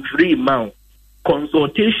a free mount.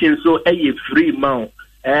 Consultation so a free mount.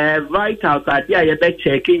 vitals ade a yɛbɛ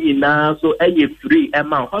check nyinaa so ɛyɛ free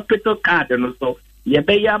ɛma hospital card no so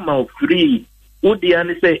yɛbɛyɛ ama free wodia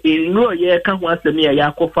ne sɛ nnuro yɛka ho asɛm yɛ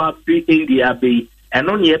yɛakɔfa free India bɛyi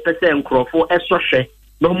ɛno ne yɛpɛ sɛ nkurɔfo ɛsɔhwɛ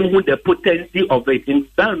na ɔmo hu the potency of it in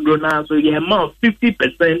nnuro naa so yɛma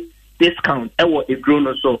 50% discount ɛwɔ eduro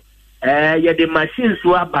no so yɛde machine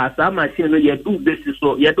so aba saa machine no yɛdo besi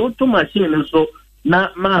so yɛdo to machine no so na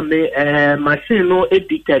maame machine no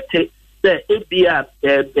editete sɛ ebia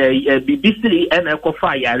BBC ɛna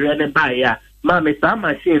ɛkɔfa yare ne baeɛ a maame saa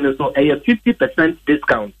machine no so ɛyɛ 50%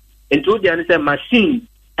 discount nti wodeɛ ne sɛ machine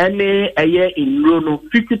ɛne ɛyɛ nnuro no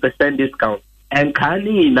 50% discount ɛnkaa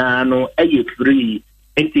ne nyinaa no ɛyɛ free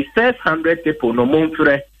nti first 100 people no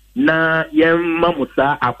momfrɛ na yɛmma mo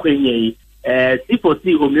saa akwanya yi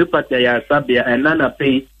C4C homeopathy ayarasabea ɛnana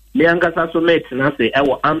pay ne ankasa so mɛtena se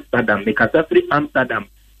ɛwɔ Amsterdam mekasa firi Amsterdam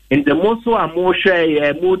nti mo so a mohwɛ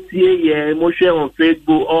yɛ mohwɛ on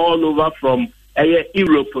Facebook all over from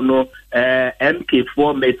Europe no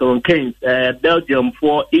MK4 Mason Keynes Belgium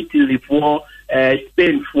 4 Italy 4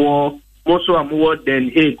 Spain 4 most of more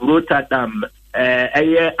than Rotterdam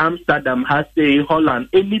Amsterdam has say Holland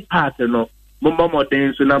any part no mo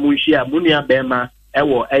den so na mo hia munia bema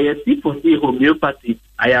ewo C4C homeopathy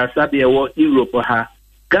ayasabe ewo Europe ha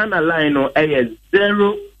Ghana line no 050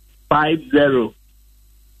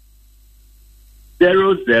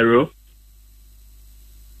 00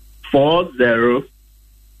 40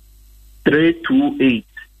 328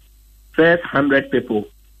 first 100 people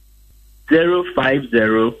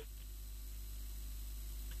 050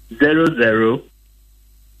 00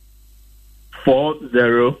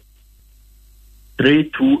 40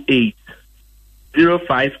 328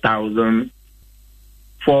 05,000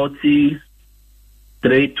 40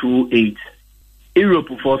 328 Europe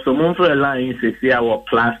for someone for a line is our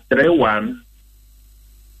 +31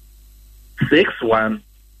 61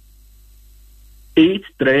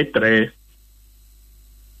 833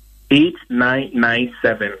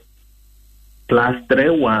 8997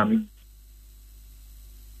 +31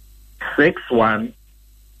 61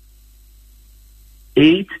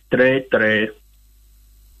 833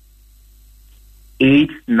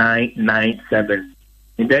 8997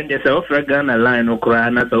 and then there's a Ghana line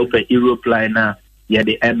Ukraine so for Europe line na ya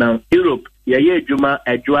the Europe ya juma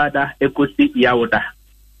adwada ekosi yawda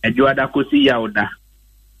adwada kosi yawda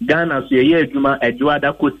Ghana so ya juma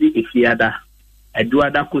adwada kosi efiada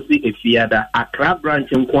Accra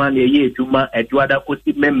branch nkwan ya juma adwada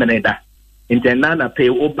kosi memreda internana pay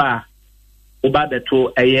oba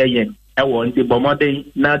beto ayeyen ewo nti bomode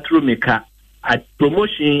na trumika at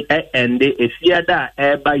promotion ende efiada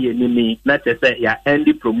eba yenimi na tese ya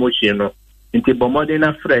endi promotion no nti bomode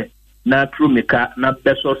na fre na trumika na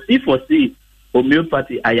beso C4C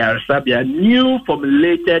homeopathy ayarasabia new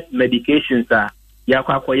formulated medications are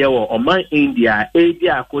yakwakoye wo oman India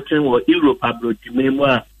edia akoten wo Europe abrojimemu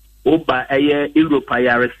a oba Europe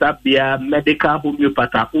ayarasabia medical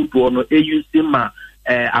homeopathy akodo no eyusima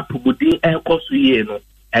apugudi ekoso ye no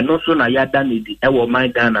eno so na yada nedi ewo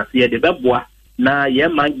man Ghana se de beboa na ye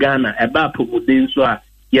man Ghana eba apugudi nso a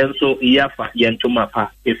yenso yafa yentoma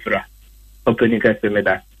pa efra openika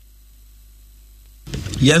semeda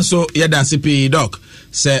yenso yada sipi doc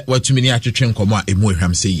se watumi ni atwetwe nkomo a emu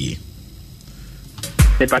ehwam se yi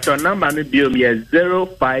the pattern number no biom ye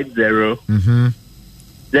 050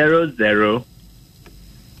 00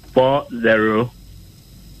 40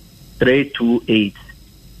 328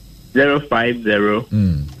 050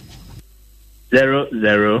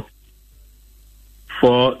 00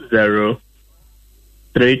 40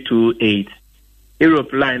 328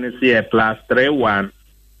 Europe line is here +31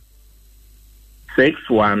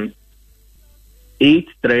 61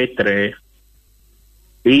 833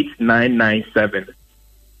 8997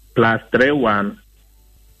 +31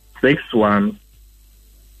 61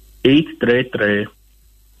 833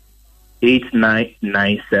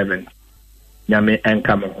 8997 Yame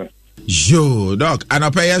enkamo Yo, doc, and I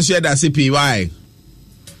pay answer that CPY.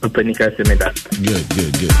 Openika se me that. Good.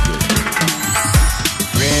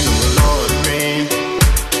 Rain, oh Lord, rain.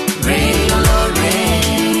 Rain, oh Lord,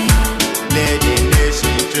 rain. Let the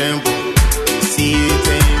nation tremble. See it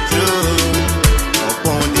ain't true.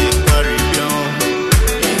 Upon the Caribbean,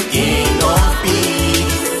 the King of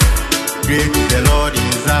peace. Great is the Lord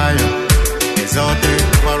in Zion. Exalted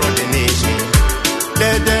for all the nation.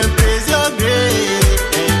 Let them praise your grace.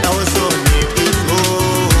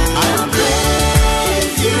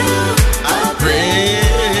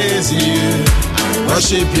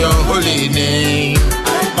 Worship your holy name. I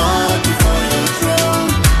bow before your throne.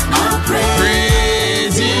 I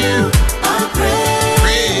praise you. I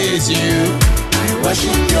praise you. I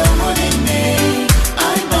worship your holy name. I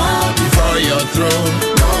throne.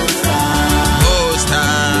 Most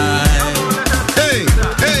High. Hey,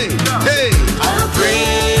 hey, hey. I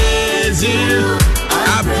praise you.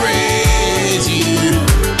 I praise you.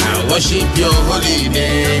 I worship your holy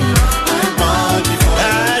name.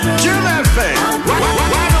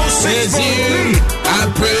 Praise you. I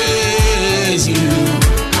praise you. I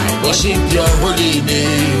worship your holy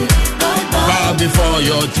name. Bow before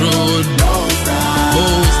your throne. Most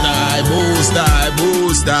High, Most High,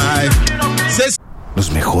 Most High.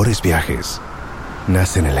 Los mejores viajes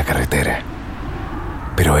nacen en la carretera,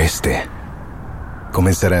 pero este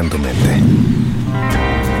comenzará en tu mente.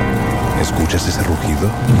 ¿Escuchas ese rugido?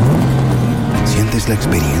 ¿Sientes la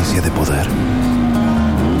experiencia de poder?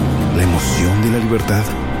 ¿La emoción de la libertad?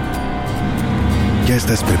 Ya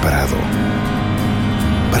estás preparado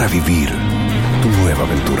para vivir tu nueva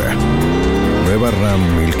aventura. Nueva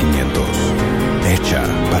Ram 1500. Hecha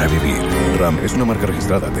para vivir. Ram es una marca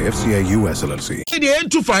registrada de FCI US LLC.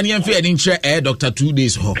 Dr. 2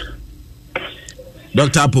 days ho.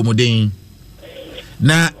 Dr. Pomodin.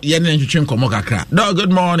 Na yene ntwetwe nkomo kakra. No,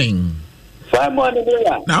 good morning. Fine morning,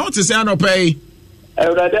 Mira. Now what to say no pay?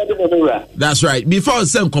 That's right. Before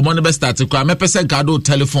send come on the start to me person card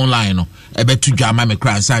telephone line no. E be to dwama me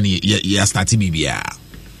kra san ya start bibia.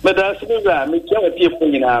 But that's me tell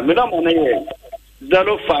you na me no man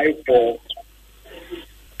 054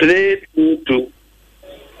 322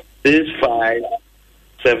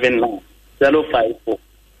 6579 054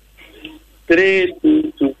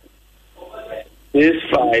 322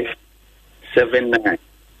 6579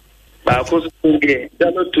 ba ko so nge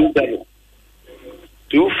 020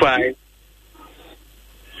 25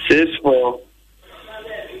 64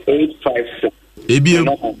 856 Ebiem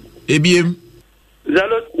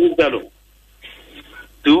 020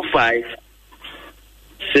 25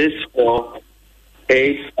 64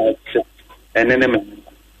 856 and then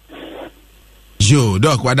Joe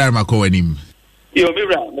doc wadar mako wanim yo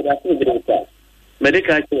mira me da so greta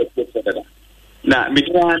medical care sector na me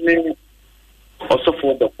twane also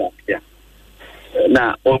for doctor ya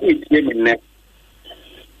na obi tie me ne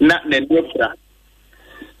na nebra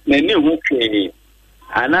na ni hu kwe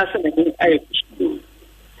anasa na ni ayi kusu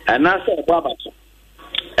anasa baba so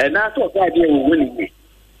anasa kwa dia wo ni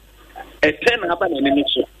eten haba na ni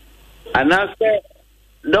so anasa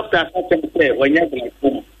doctor say wanya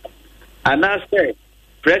glaucoma anasa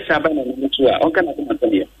pressure haba na ni so on kana kuma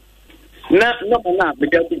tania na no na me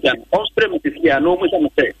dia tijan on stream tisia no mo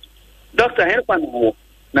say doctor help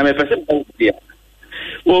na me pese ba dia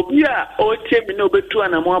obi a o temi no betu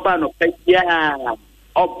anamo aba no kaya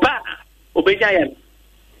oba obeja ya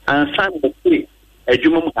ansan de three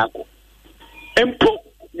adwuma mu hako empo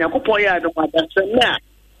yakopon ya do adase na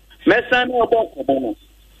mesa na obo komo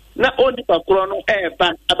na odi pakro no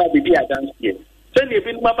eba aba bibi adanse se ne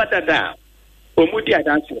bi numa badada omudi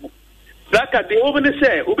adanse zaka de obi ne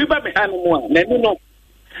se obi ba me hanu a na ni no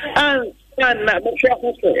an na me hwa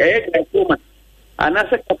ho se e ga koma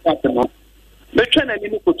anase kapata no betwa na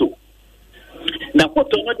ni koto na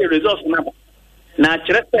koto no the results na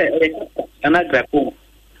kire se ana grapo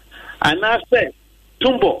ana se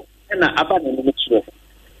tumbo na aba na ni so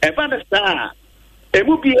e ba na sa e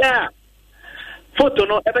mu bia photo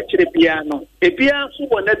no e ba kire bia no e bia so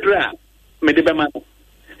bo na dra me de be ma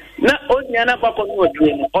na onya na kwakọ no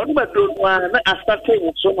dro no onu ba dro no na asate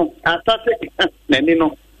so no asate na ni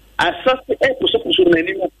no asate e puso na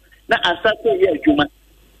ni no na asate ye adwuma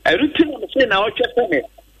everything on say na o chese me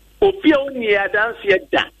ofia oni adanse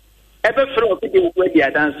da ebe fere o de wo di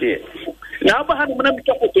adanse na aba ha no na mi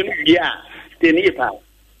tokoto ni bia te ni pa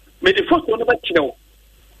me de photo no ba kirewo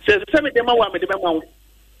se me de ma wa me de ma wo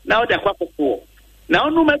na o da kwakọ na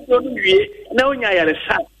onu ma do no wie na onya yare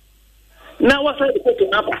sa na wasa de photo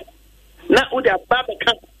na ba na o da ba ba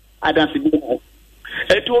kan adanse bi no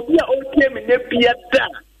eto obi a o tie me ne bia da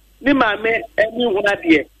ni ma me eni huna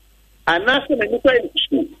de anase na nipa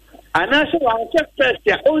yi anase wa check first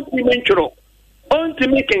ya onti mentro onti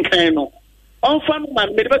making kind no on fam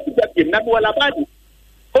man me ba ti gbe na wala badi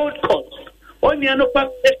old court oni ano pa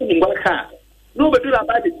esi ngwaka no be do la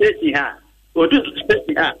badi station ha o do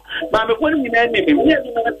station ha ba me ko ni na ni me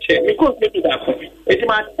na che me ko ke da ko e ti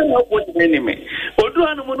ma ta no ko ni me o do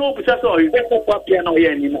anu mo no busa so yi ko kwa pia na o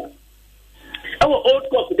ye ni na awo old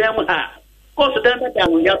court dem ha court dem da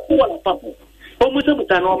mo ya ko wala papo o musa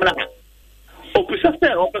buta no mra o pisa se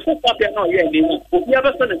o pisa papia no ye ni o bia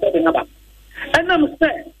ba so ne se na ba enam se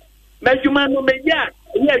mejuma no meya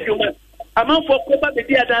ye adwuma amanfo ko ba be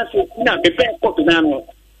dia dance na be be ko na no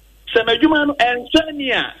se mejuma no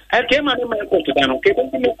ensania e ke ma no me ko na no ke be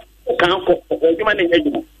ni kan ko adwuma ne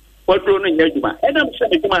adwuma o dro no nya adwuma enam se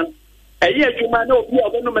mejuma ɛyɛ adwuma na obi a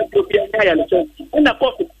ɔbɛnom adi obi a nyɛ ayaresa ɛna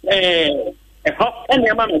kɔɔto ɛhɔ ɛna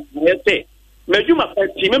ɛma no sɛ m'adwuma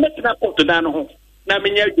pɛnti mɛmɛtena kɔɔto dan no ho na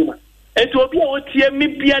menyɛ adwuma nti obi a wɔtie me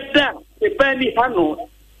biada ɛbɛn ni ha no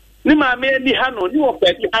ne maame ani ha no ne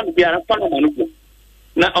wɔfɛ di ha no biara fa no ma no bo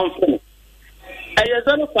na ɔmfɛ no ɛyɛ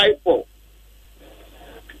 054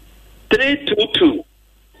 322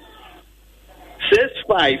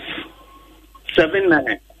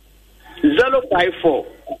 6579 054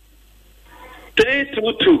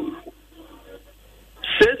 322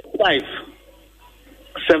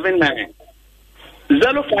 6579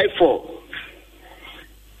 054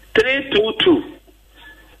 322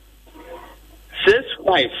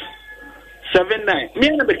 6579 me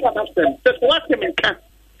na be ka basem so what me ka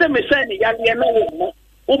se me say ni ya na wo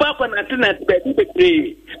wo ba kwa na tenant be bi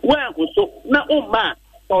betre wo ankoso na o ma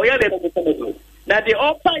o ya le no so na de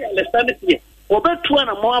all fire understand here obetu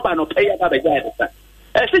na mo aba no pay ya ba ja ya sa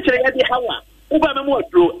e se kire ya di hawa wo ba me mo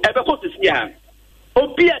adro e be ko sisi ya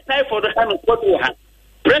obi a typhoid ha no ko do ha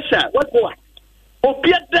pressure what do ha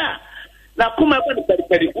obi da na kuma ko de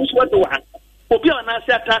peri wo so do ha obi a na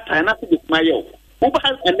se atata na se de kuma ye wo ba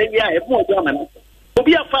ene ya e mo do ama na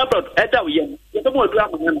obi a fibroid e da wo ye e be mo do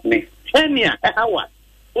ama na ne enia e hawa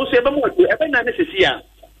wo se e be mo do e be na ne sisi ya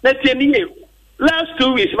na tie ni ye last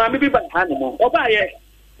 2 weeks ma me bi ba ha no mo oba ye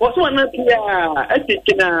wo so na tia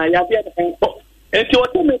etikina ya bia na ko enti wo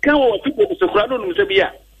to me kan wo fipo so kura no num se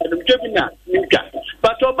bia adum twa bi na nika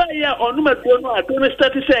but oba ye onu ma do no ado no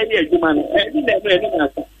start say ye adwuma no e ni na na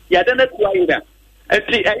ya da na tuwa ida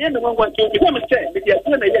enti eye no ngwa nti obi ko me say me dia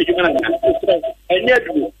na ye adwuma na enya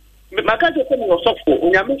du maka je ko me osofo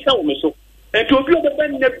onyame hwa wo me so enti obi oba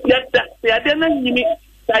na bia da ya da na nyimi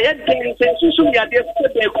sa ya den se susu ya de se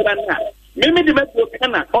de kura na mimi de metro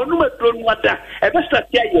kana onu metro no ada e be start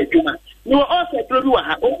ya ye adwuma ni wo o se tro bi wa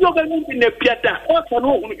ha obi oba ni na bia da o se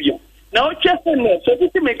no hunu bi na o chese no so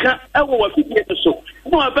bi me ka e wo wa fidie so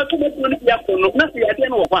no abeto metro ni bia ko no na se ya de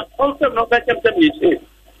no wa o se no ka chemse mi se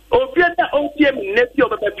obi da o tie mi na bi o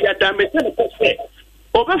ba bia da me se no ko se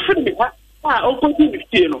o be firi mi ha o ko ti mi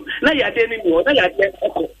tie no na ya de ni no na ya de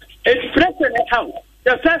ko express na how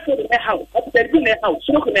the first na how after bi na how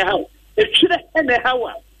so ko na how e twire na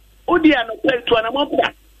how odi ano to na mo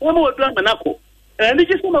bra wo mo do amanako ndi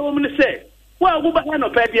ji so ma wo mun se wa go ba no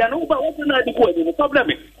pa bia no ba wo na di ko ni problem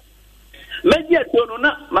meji ato no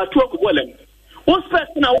na ma to go bolem wo stress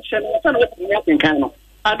na wo hye no sa na wo nya kan no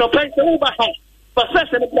adopa se wo ba ha pa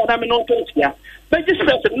stress ne bia na me no to tia meji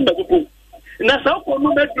stress ne ba go na sa ko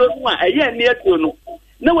no be do no a eye ni ato no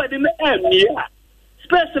na wadi me amie a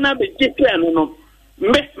stress na me ji tia no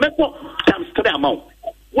me ko tam stre amount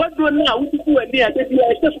wado na wutu ani ade bi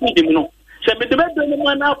a se speed mu no se me de be do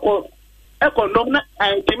no na akọ ekondom na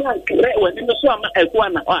antimi akre wani no so ama ekwa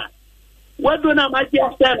na wa wado na ma ji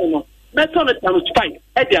asem no meto no tam spike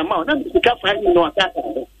e de amount na me ka fa ni no ata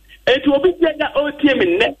eti obi je da otie me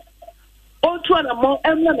ne o tu na mo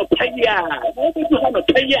emna no paya o bi tu ha no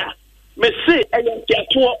paya me se eyen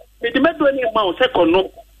tiato me de me do ni amount se kono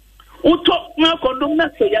uto na kondom na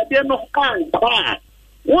se ya de no kan kwa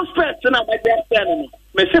wo stress na ma de asem no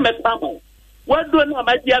me se me tama wado na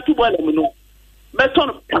ma ji atu bole mu no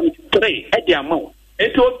meton kam 3 e di amount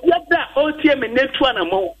ento obiada o tie me netu na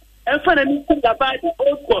mo enfa na ni singa badi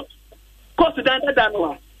o cost dan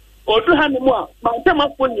no odu ha no mu a ma ntama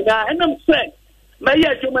fo nyina enam se ma ye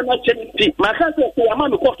adwuma na cheniti ma ka se ya ma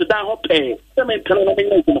me cost dan ho pe se me ntana na me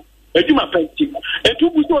nyina adwuma penti ento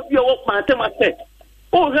bu so obi o ma ntama se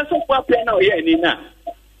o he so kwa pe na o ye ni na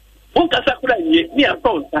o kasa kula ni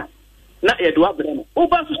afonsa na ye do abre no o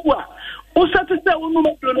ba so a o satisa wo no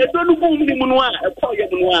metro na do no bu mu ni mu no a e ko ye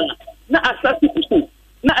mu no a na asasi kusu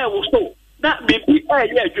na e wo so na bibi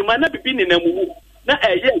ye adwuma na bibi ni na mu na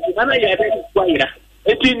ye adwuma na ye de kwa ira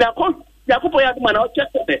eti na ko yakopo ya duma na o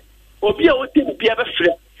chese obi a o ti bi a be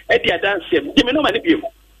frɛ e di adanse am di me no ma ne bi mu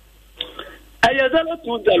aye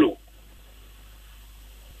 020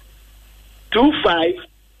 25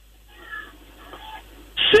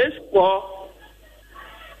 64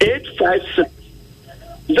 856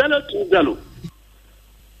 020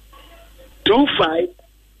 25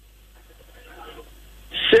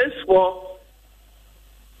 64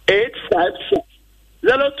 856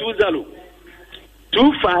 020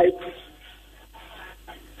 25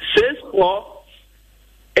 64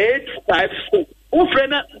 856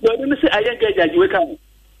 Ufrena do ni say ayenga jaji weka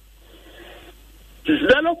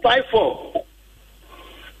 054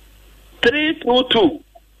 322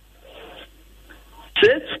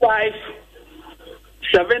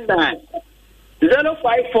 6579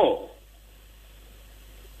 054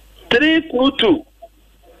 322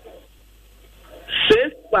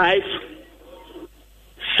 6579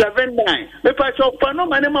 79. Me pa so pa no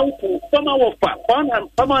mane ma wuku. Pama wo pa.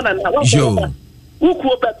 Pama na wa. Yo. Wuku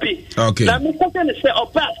obapi. Okay. Na me say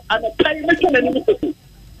oba and pay me tell me ko.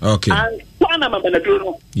 Okay. And pana ma na duro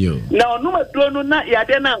no. Yo. Na onu ma duro no na ya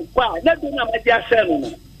de na nkwa. Na do na ma dia se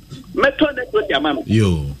no. Meto na do dia ma no.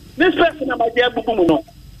 Yo. This person na ma dia bubu mu no.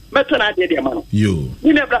 Meto na dia ma no. Yo.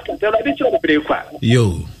 Ni na bra ka tell na bi cho be kwa.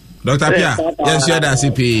 Yo. Dr. Pia, yes, you're the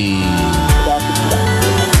CP.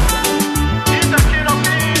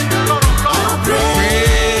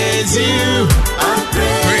 Praise you,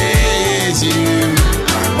 praise you,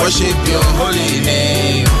 worship your holy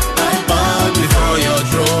name. I bow before your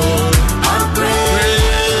throne. I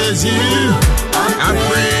praise you, I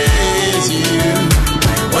praise you,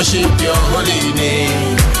 worship your holy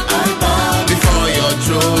name. I bow before your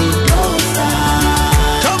throne.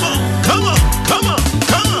 Come on, come on, come on,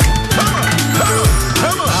 come on, come on,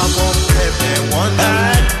 come on, come on.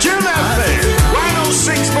 Jim FM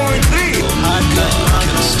 106.3.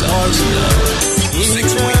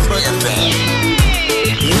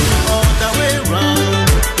 All the way round,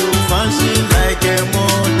 fancy like a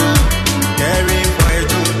mono, caring for it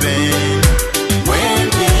to pain. When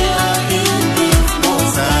they are in the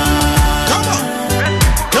motion. Come on,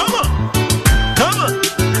 come on, come on.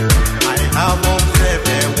 I have a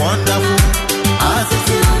wonderful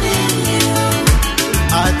attitude in you.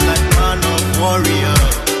 Act like man of warrior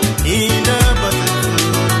in a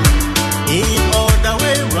battlefield. In all the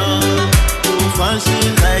way round, fancy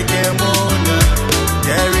like a mono,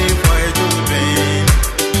 caring for it to pain.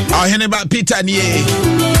 Oh, Henneba Peter Nie.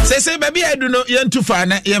 Say, baby, I do know yen far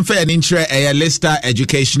na yen fair intre a Leicester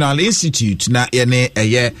Educational Institute na yene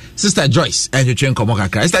a Sister Joyce and you train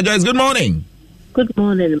Komokaka. Sister Joyce, good morning. Good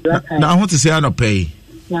morning, Black Eye. Now I want to say I no pay.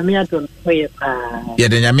 Yamia don't pay. Yeah,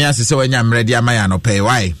 the Yamia says when I'm ready, I no pay.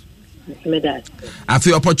 Why? I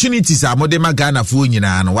feel opportunities are more than my Ghana for you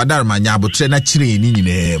and what are my nyabo trainer chilling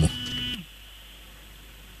in.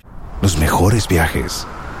 Los mejores viajes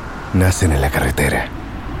nacen en la carretera,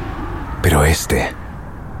 pero este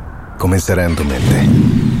comenzará en tu mente.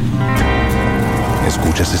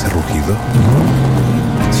 ¿Escuchas ese rugido?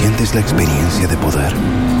 ¿Sientes la experiencia de poder?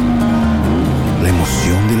 ¿La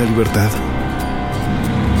emoción de la libertad?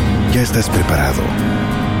 Ya estás preparado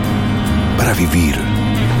para vivir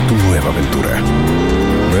tu nueva aventura.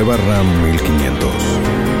 Nueva RAM 1500,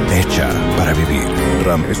 hecha para vivir.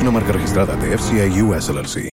 RAM es una marca registrada de FCI US LLC.